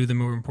time to do the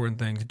more important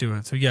things, do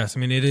it. So yes,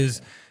 it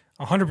is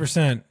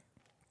 100%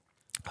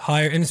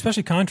 hire, and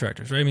especially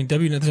contractors, right?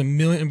 There's a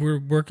million. We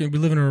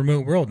live in a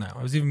remote world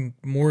now.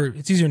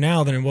 It's easier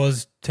now than it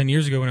was 10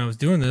 years ago when I was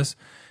doing this.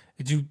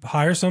 Did you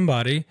hire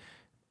somebody,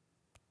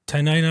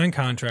 1099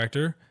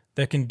 contractor,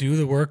 that can do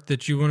the work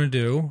that you want to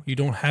do? You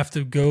don't have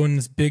to go in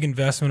this big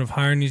investment of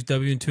hiring these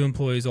W-2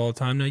 employees all the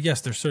time. Now,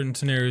 yes, there's certain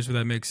scenarios where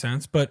that makes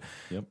sense, but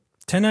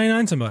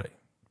 1099 somebody.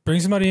 Bring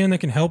somebody in that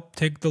can help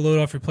take the load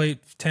off your plate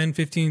 10,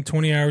 15,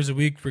 20 hours a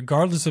week,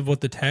 regardless of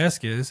what the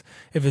task is.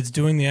 If it's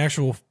doing the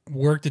actual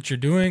work that you're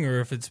doing, or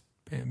if it's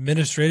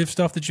administrative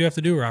stuff that you have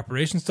to do, or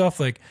operation stuff,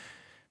 like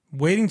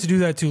waiting to do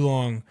that too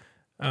long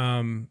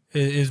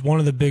is one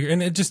of the bigger,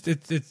 and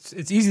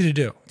it's easy to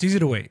do. It's easy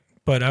to wait,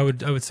 but I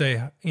would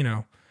say,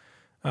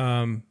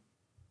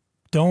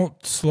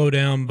 don't slow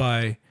down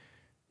by,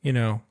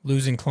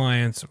 losing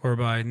clients or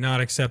by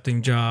not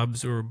accepting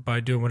jobs or by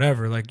doing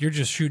whatever. Like, you're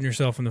just shooting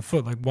yourself in the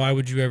foot. Like, why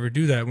would you ever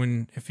do that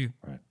when, if you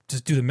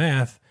just do the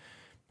math,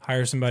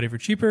 hire somebody for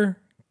cheaper,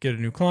 get a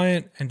new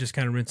client, and just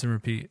kind of rinse and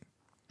repeat.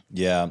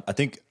 Yeah. I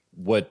think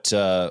what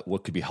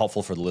could be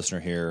helpful for the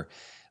listener here,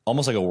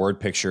 almost like a word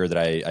picture that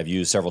I've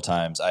used several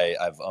times.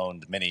 I've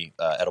owned many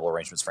Edible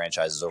Arrangements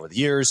franchises over the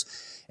years,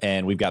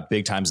 and we've got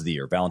big times of the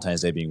year,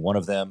 Valentine's Day being one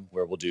of them,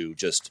 where we'll do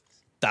just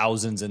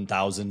thousands and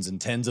thousands and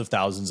tens of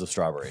thousands of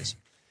strawberries.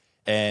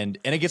 And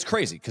it gets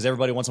crazy because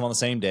everybody wants them on the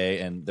same day,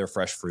 and they're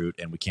fresh fruit,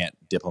 and we can't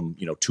dip them,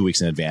 2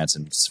 weeks in advance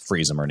and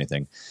freeze them or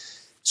anything.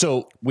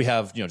 So we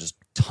have, just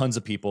tons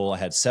of people. I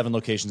had 7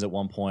 locations at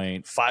one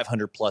point,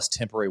 500 plus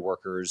temporary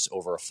workers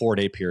over a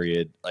 4-day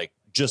period, like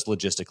just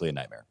logistically a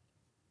nightmare.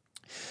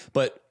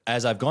 But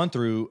as I've gone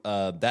through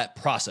that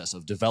process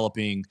of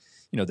developing,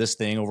 this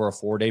thing over a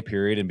 4-day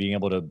period and being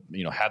able to,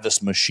 have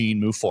this machine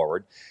move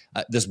forward,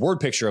 this word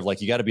picture of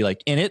like, you got to be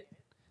like in it,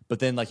 but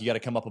then like you got to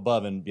come up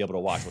above and be able to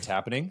watch what's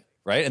happening.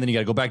 Right. And then you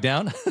got to go back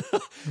down.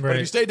 But if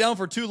you stay down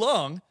for too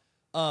long,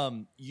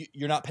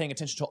 you're not paying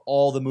attention to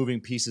all the moving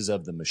pieces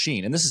of the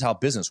machine. And this is how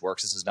business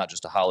works. This is not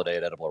just a holiday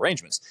at Edible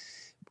Arrangements.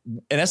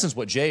 In essence,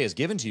 what Jay has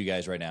given to you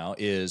guys right now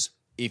is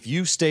if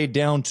you stay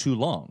down too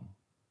long,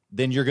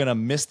 then you're going to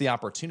miss the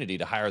opportunity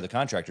to hire the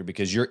contractor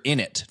because you're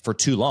in it for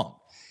too long.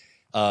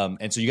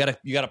 And so you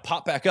gotta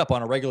pop back up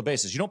on a regular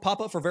basis. You don't pop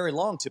up for very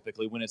long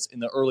typically when it's in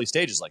the early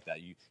stages like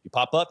that. You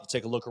pop up, you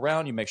take a look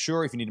around, you make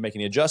sure if you need to make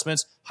any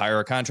adjustments, hire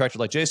a contractor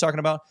like Jay's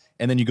talking about,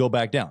 and then you go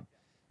back down.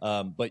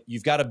 But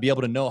you've got to be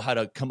able to know how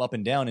to come up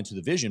and down into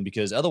the vision,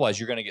 because otherwise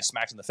you're going to get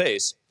smacked in the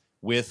face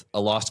with a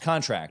lost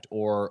contract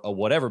or a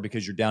whatever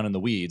because you're down in the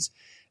weeds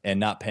and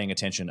not paying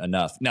attention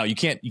enough. Now you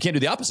can't do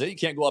the opposite. You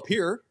can't go up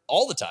here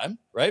all the time,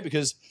 right?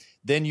 Because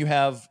then you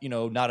have,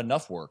 not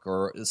enough work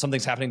or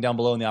something's happening down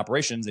below in the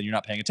operations and you're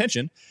not paying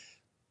attention.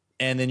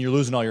 And then you're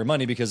losing all your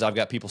money because I've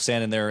got people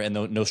standing there and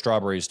no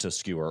strawberries to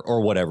skewer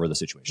or whatever the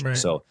situation is.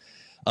 So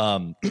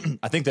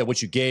I think that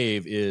what you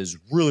gave is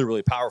really,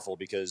 really powerful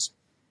because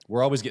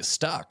we always get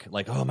stuck.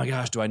 Like, oh my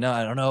gosh, do I know?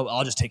 I don't know.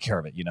 I'll just take care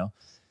of it,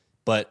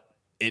 But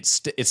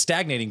it's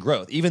stagnating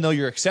growth. Even though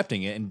you're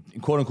accepting it and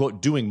quote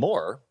unquote doing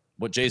more,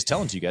 what Jay's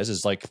telling to you guys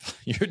is like,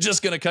 you're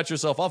just going to cut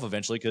yourself off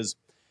eventually because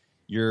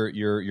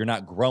you're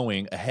not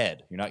growing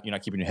ahead. You're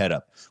not keeping your head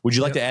up. Would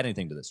you like to add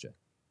anything to this, Jay?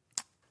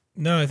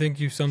 No, I think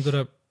you summed it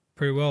up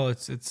pretty well.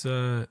 It's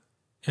and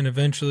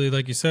eventually,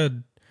 like you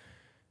said,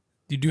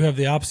 you do have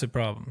the opposite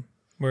problem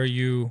where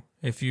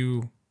if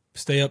you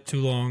stay up too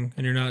long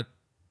and you're not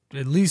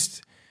at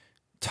least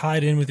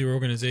tied in with your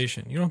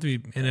organization, you don't have to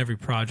be in every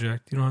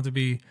project. You don't have to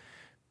be,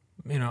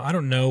 I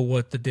don't know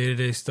what the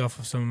day-to-day stuff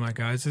of some of my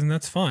guys is, and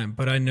that's fine.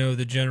 But I know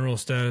the general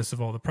status of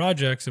all the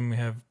projects, and we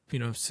have,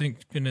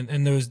 sync and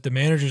the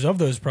managers of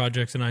those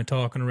projects and I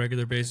talk on a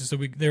regular basis. So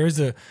there is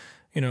a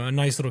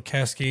nice little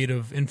cascade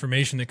of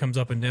information that comes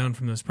up and down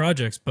from those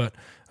projects. But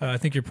I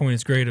think your point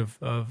is great of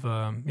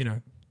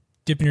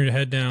dipping your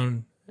head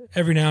down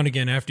every now and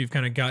again after you've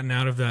kind of gotten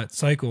out of that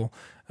cycle.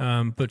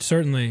 But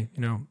certainly,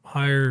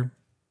 hire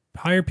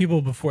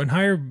people before and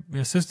hire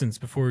assistants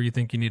before you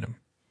think you need them.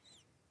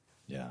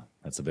 Yeah,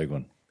 that's a big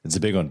one. It's a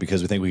big one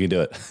because we think we can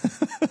do it.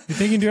 You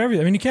think you can do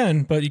everything. I mean, you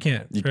can, but you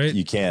can't, right?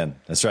 You can.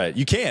 That's right.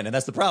 You can, and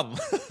that's the problem.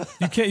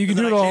 You can't. You can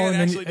do it all, and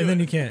then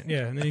you can't.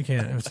 Yeah, and then you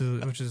can't,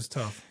 which is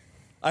tough.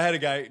 I had a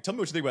guy. Tell me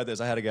what you think about this.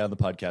 I had a guy on the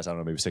podcast. I don't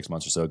know, maybe 6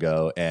 months or so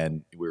ago,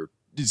 and we were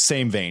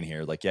same vein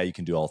here. Like, yeah, you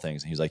can do all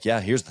things, and he's like, yeah,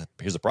 here's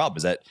the problem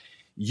is that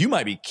you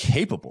might be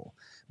capable,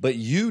 but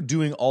you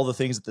doing all the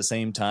things at the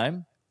same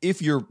time.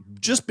 If you're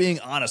just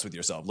being honest with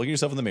yourself, looking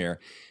yourself in the mirror,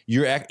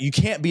 you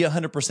can't be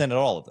 100% at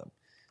all of them.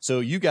 So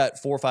you got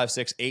 4, 5,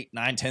 6, 8,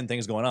 9, 10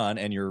 things going on,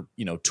 and you're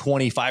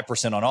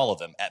 25% on all of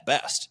them at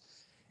best.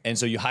 And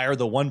so you hire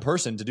the one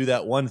person to do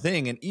that one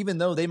thing, and even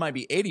though they might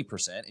be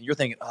 80%, and you're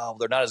thinking, oh,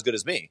 they're not as good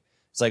as me.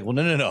 It's like, well,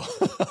 no.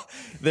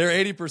 Their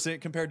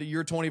 80% compared to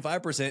your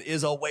 25%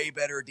 is a way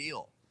better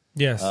deal.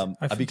 Yes,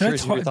 I'd be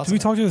curious. Did we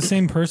talk to the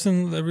same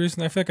person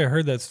recently? I feel like I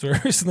heard that story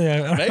recently.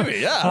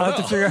 Maybe, yeah. I'll have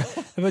to figure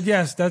out. But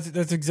yes, that's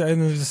exactly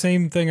the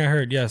same thing I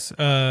heard. Yes,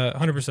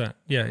 100%.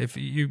 Yeah, if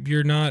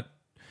you're not.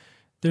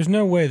 There's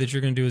no way that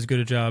you're going to do as good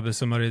a job as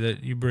somebody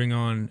that you bring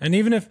on. And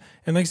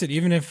like I said,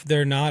 even if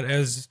they're not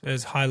as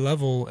high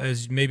level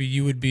as maybe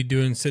you would be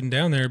doing sitting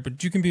down there,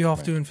 but you can be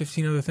off doing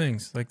 15 other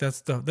things. Like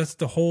that's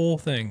the whole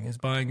thing is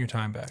buying your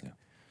time back.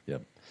 Yeah.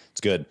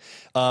 It's good.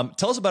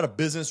 Tell us about a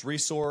business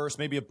resource,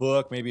 maybe a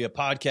book, maybe a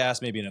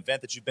podcast, maybe an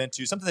event that you've been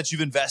to, something that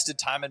you've invested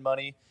time and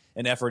money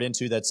and effort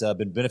into that's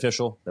been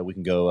beneficial that we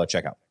can go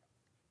check out.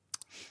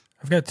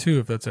 I've got 2,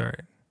 if that's all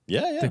right.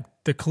 Yeah.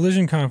 The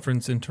Collision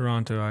Conference in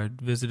Toronto, I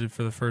visited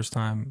for the first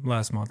time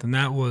last month, and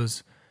that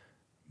was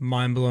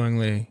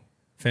mind-blowingly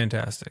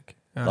fantastic.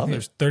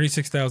 There's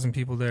 36,000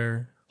 people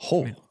there.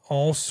 Holy.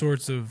 All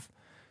sorts of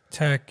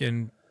tech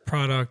and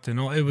product and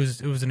all. It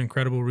was an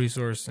incredible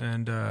resource,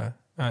 and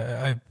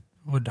I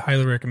would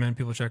highly recommend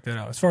people check that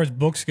out. As far as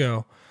books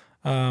go,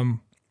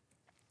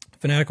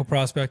 Fanatical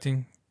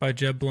Prospecting by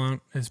Jeb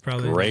Blount is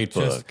probably great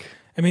book.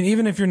 I mean,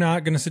 even if you're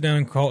not going to sit down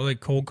and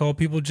cold call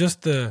people,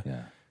 just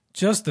the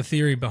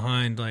theory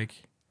behind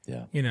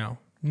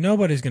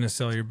nobody's going to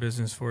sell your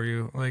business for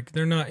you. Like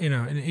they're not,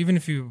 and even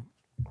if you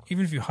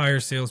hire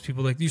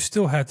salespeople, like you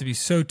still have to be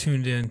so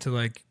tuned in to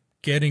like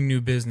getting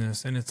new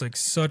business, and it's like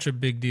such a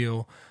big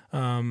deal.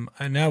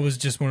 And that was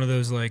just one of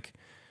those like,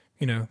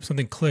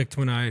 something clicked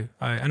when I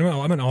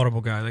know I'm an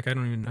Audible guy. Like I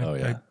don't even,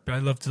 I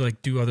love to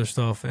like do other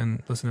stuff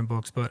and listen to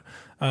books, but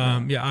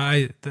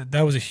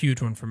that was a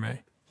huge one for me.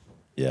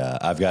 Yeah,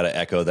 I've got to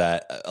echo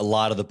that. A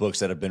lot of the books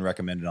that have been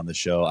recommended on the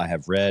show I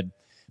have read,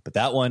 but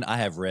that one I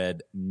have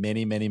read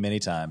many, many, many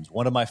times.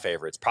 One of my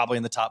favorites, probably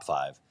in the top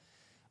 5.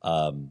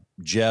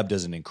 Jeb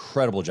does an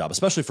incredible job,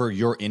 especially for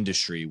your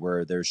industry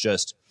where there's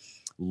just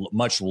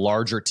much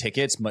larger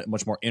tickets,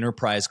 much more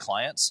enterprise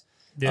clients.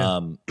 Yeah.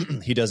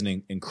 He does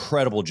an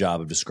incredible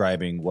job of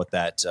describing what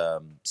that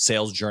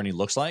sales journey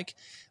looks like.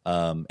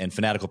 And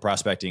Fanatical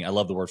Prospecting, I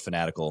love the word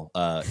fanatical,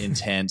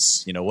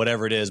 intense,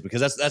 whatever it is,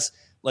 because that's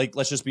like,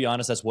 let's just be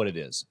honest, that's what it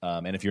is.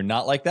 And if you're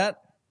not like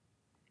that,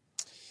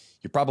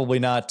 you're probably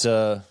not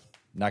going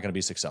to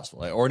be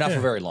successful, or not for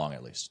very long,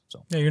 at least.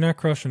 So yeah, you're not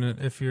crushing it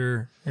if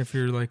you're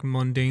like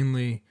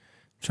mundanely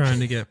trying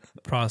to get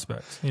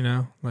prospects.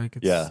 Like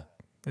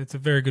it's a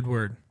very good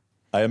word.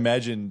 I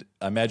imagined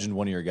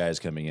one of your guys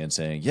coming in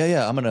saying,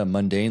 "Yeah, I'm going to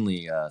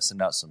mundanely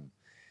send out some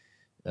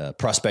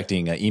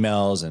prospecting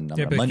emails, and I'm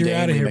going to mundanely." You're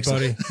out of here,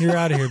 buddy. You're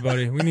out of here,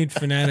 buddy. We need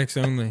fanatics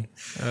only.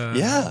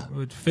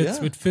 It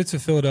fits a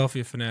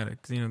Philadelphia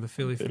fanatic. The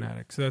Philly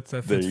fanatic. So that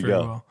fits very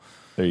well.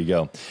 There you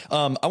go.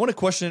 I have a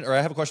question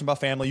about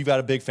family. You've got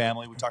a big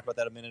family. We talked about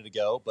that a minute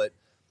ago, but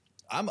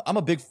I'm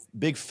a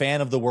big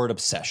fan of the word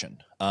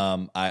obsession.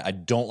 I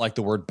don't like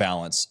the word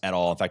balance at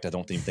all. In fact, I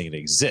don't even think it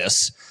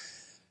exists.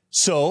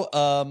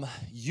 So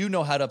you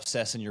know how to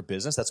obsess in your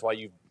business. That's why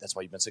you've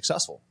been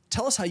successful.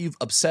 Tell us how you've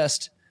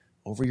obsessed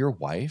over your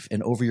wife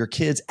and over your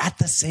kids at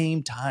the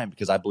same time,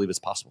 because I believe it's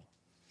possible.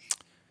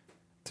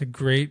 It's a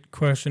great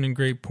question and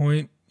great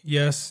point.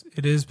 Yes,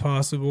 it is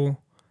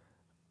possible.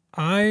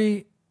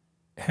 I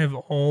have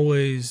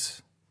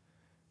always,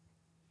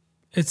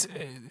 it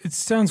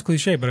sounds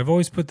cliche, but I've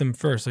always put them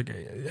first. Like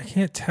I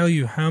can't tell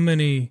you how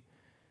many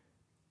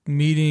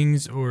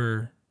meetings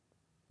or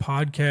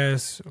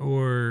podcasts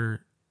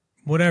or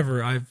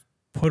whatever I've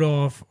put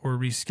off or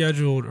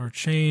rescheduled or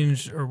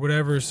changed or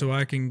whatever so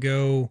I can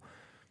go,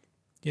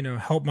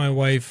 help my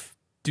wife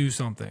do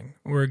something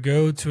or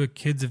go to a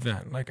kid's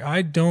event. Like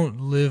I don't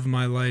live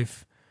my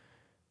life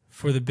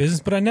for the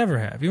business, but I never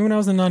have. Even when I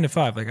was in 9 to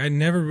 5, like I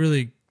never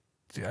really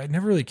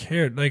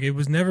cared. Like it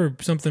was never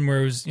something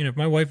where it was, if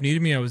my wife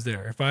needed me, I was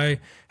there. If I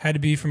had to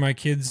be for my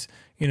kids,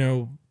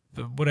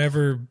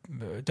 whatever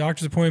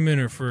doctor's appointment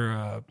or for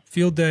a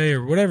field day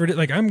or whatever it is,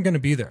 like I'm going to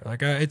be there.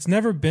 Like it's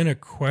never been a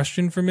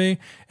question for me.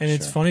 And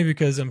It's funny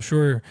because I'm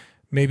sure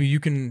maybe you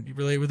can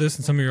relate with this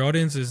in some of your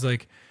audience is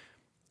like,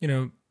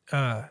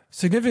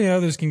 significant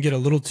others can get a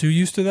little too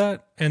used to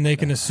that and they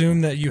can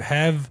assume that you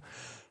have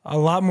a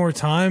lot more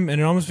time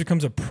and it almost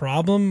becomes a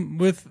problem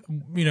with,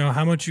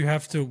 how much you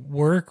have to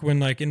work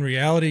when like in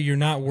reality, you're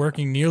not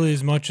working nearly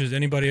as much as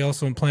anybody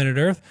else on planet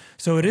Earth.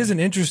 So it is an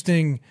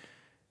interesting,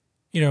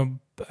 I'm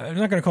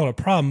not going to call it a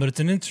problem, but it's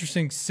an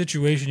interesting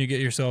situation you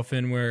get yourself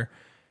in where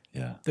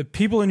the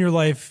people in your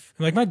life,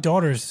 like my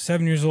daughter's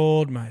 7 years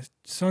old, my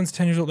son's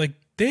 10 years old, like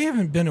they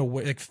haven't been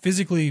away, like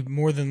physically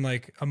more than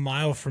like a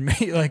mile from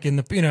me, like in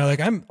the,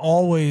 like I'm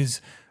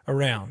always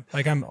around,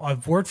 like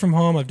I've worked from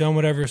home, I've done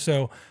whatever.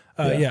 So,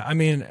 I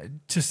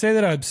mean, to say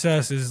that I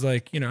obsess is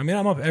like, I'm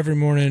up every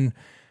morning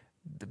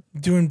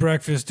doing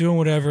breakfast, doing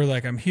whatever.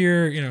 Like I'm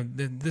here,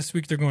 this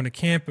week they're going to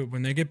camp, but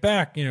when they get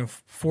back,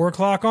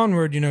 4:00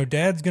 onward,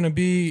 dad's going to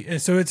be,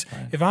 so it's,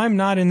 if I'm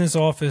not in this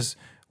office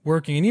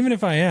working, and even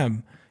if I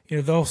am,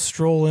 they'll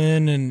stroll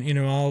in and,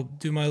 I'll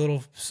do my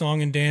little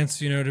song and dance,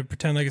 to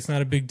pretend like it's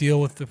not a big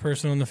deal with the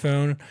person on the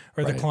phone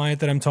or the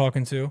client that I'm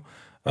talking to.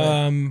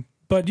 Right.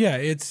 But yeah,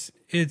 it's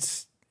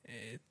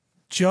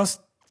just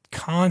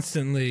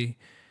constantly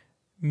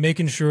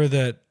making sure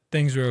that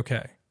things are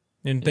okay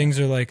and things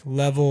are like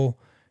level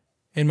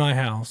in my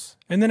house,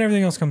 and then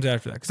everything else comes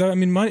after that. Because I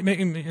mean,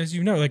 making, as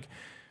you know, like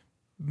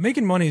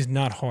making money is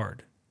not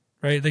hard,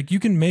 right? Like you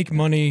can make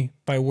money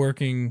by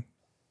working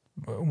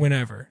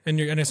whenever. And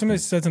somebody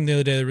said something the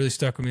other day that really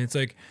stuck with me. It's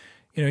like,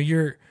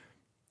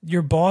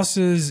 your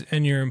bosses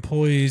and your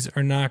employees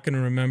are not going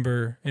to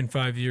remember in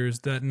 5 years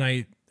that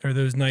night or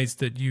those nights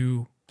that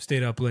you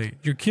stayed up late.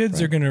 Your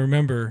kids are going to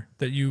remember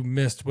that you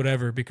missed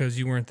whatever because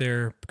you weren't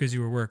there because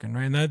you were working,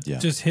 right? And that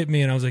just hit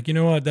me, and I was like, you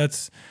know what?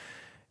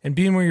 And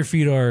being where your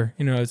feet are,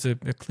 it's a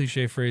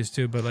cliche phrase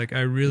too, but like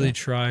I really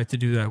try to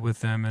do that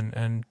with them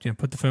and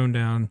put the phone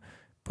down,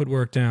 put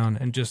work down,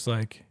 and just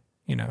like,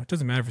 it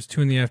doesn't matter if it's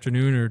 2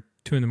 PM or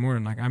 2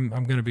 a.m. Like I'm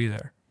going to be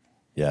there.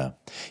 Yeah.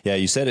 Yeah.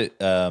 You said it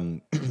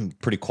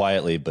pretty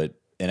quietly, but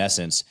in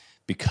essence,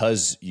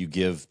 because you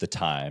give the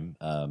time,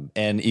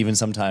 and even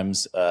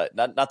sometimes,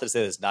 not to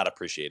say that it's not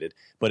appreciated,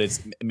 but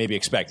it's maybe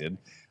expected.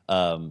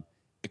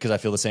 Because I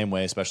feel the same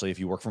way, especially if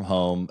you work from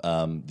home.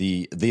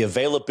 The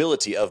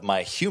availability of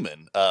my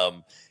human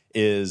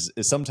is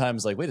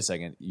sometimes like, wait a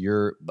second,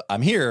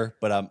 I'm here,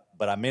 but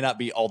I may not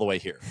be all the way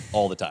here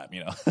all the time,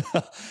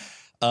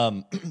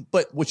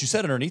 But what you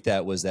said underneath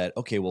that was that,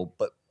 okay, well,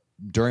 but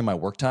during my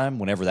work time,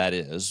 whenever that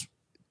is,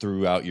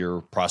 throughout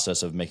your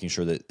process of making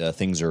sure that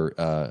things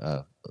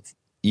are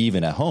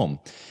even at home,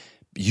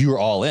 you're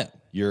all in.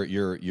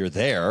 You're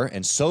there,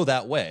 and so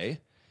that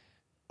way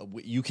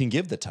you can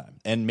give the time.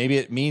 And maybe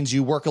it means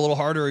you work a little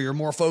harder, or you're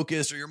more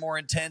focused, or you're more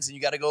intense, and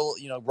you got to go,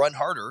 run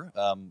harder.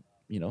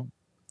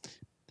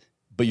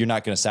 But you're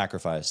not going to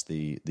sacrifice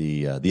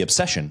the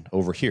obsession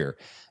over here.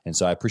 And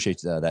so I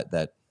appreciate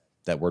that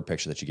word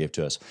picture that you gave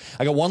to us.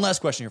 I got one last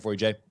question here for you,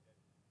 Jay.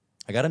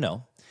 I got to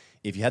know,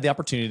 if you had the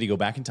opportunity to go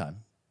back in time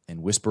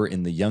and whisper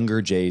in the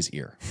younger Jay's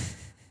ear,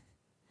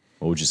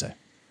 what would you say?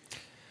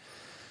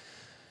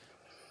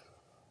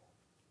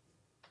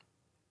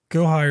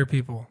 Go hire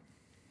people.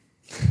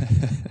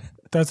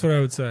 That's what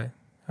I would say.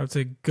 I would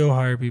say go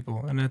hire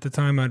people. And at the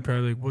time, I'd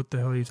probably like, what the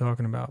hell are you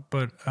talking about?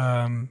 But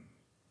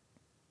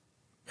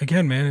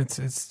again, man,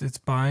 it's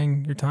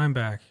buying your time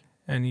back,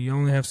 and you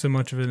only have so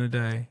much of it in a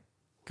day.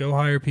 Go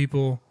hire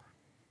people.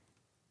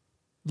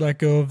 Let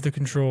go of the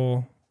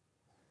control,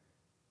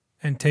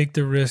 and take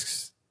the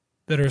risks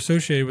that are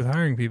associated with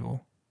hiring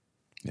people.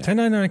 Yeah.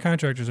 1099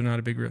 contractors are not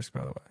a big risk,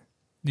 by the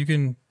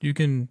way. You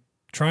can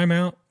try them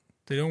out.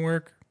 If they don't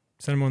work,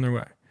 send them on their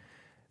way.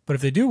 But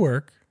if they do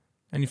work,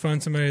 and you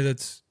find somebody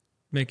that's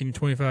making you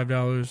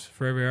 $25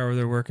 for every hour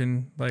they're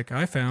working, like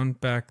I found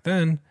back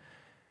then,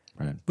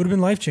 right, would have been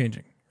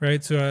life-changing,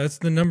 right? So that's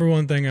the number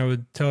one thing I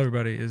would tell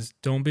everybody is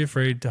don't be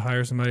afraid to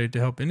hire somebody to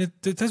help. And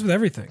it does with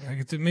everything.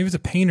 Like maybe it's a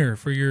painter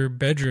for your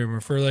bedroom,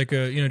 or for like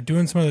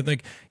doing some of that.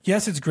 Like,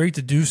 yes, it's great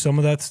to do some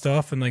of that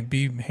stuff and like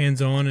be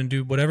hands-on and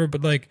do whatever,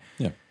 but like,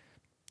 yeah,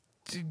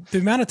 the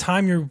amount of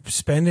time you're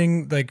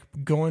spending like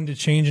going to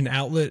change an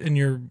outlet in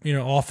your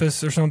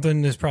office or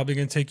something is probably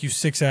going to take you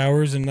 6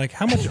 hours. And like,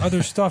 how much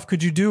other stuff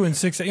could you do in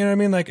 6? You know what I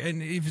mean? Like,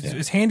 and if it's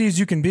as handy as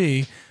you can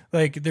be,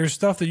 like, there's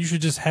stuff that you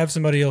should just have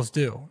somebody else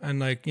do. And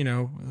like,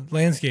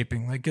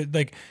 landscaping,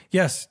 like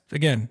yes,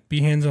 again,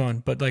 be hands on,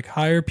 but like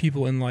hire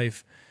people in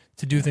life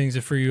to do things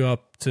that free you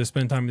up to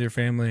spend time with your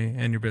family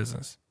and your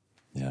business.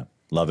 Yeah.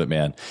 Love it,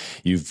 man.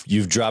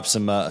 You've dropped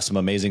some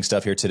amazing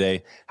stuff here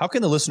today. How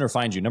can the listener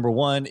find you? Number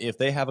one, if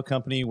they have a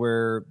company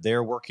where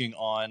they're working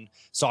on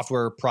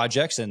software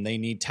projects and they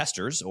need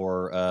testers,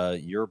 or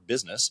your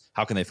business,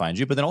 how can they find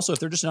you? But then also, if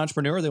they're just an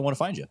entrepreneur, they want to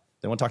find you.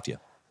 They want to talk to you.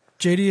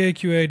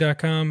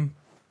 JDAQA.com.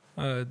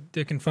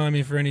 They can find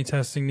me for any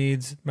testing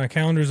needs. My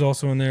calendar is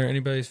also in there.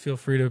 Anybody feel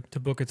free to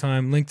book a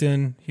time.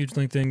 LinkedIn, huge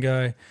LinkedIn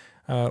guy,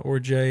 or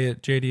Jay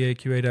at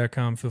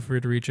JDAQA.com. Feel free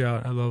to reach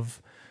out. I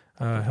love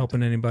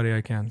helping anybody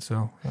I can.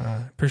 So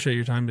appreciate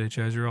your time today,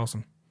 Chaz. You're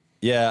awesome.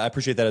 Yeah, I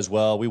appreciate that as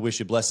well. We wish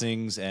you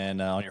blessings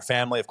and on your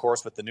family, of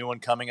course, with the new one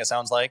coming, it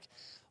sounds like.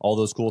 All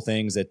those cool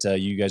things that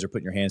you guys are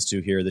putting your hands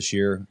to here this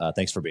year.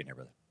 Thanks for being here,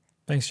 brother.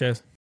 Thanks,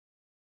 Chaz.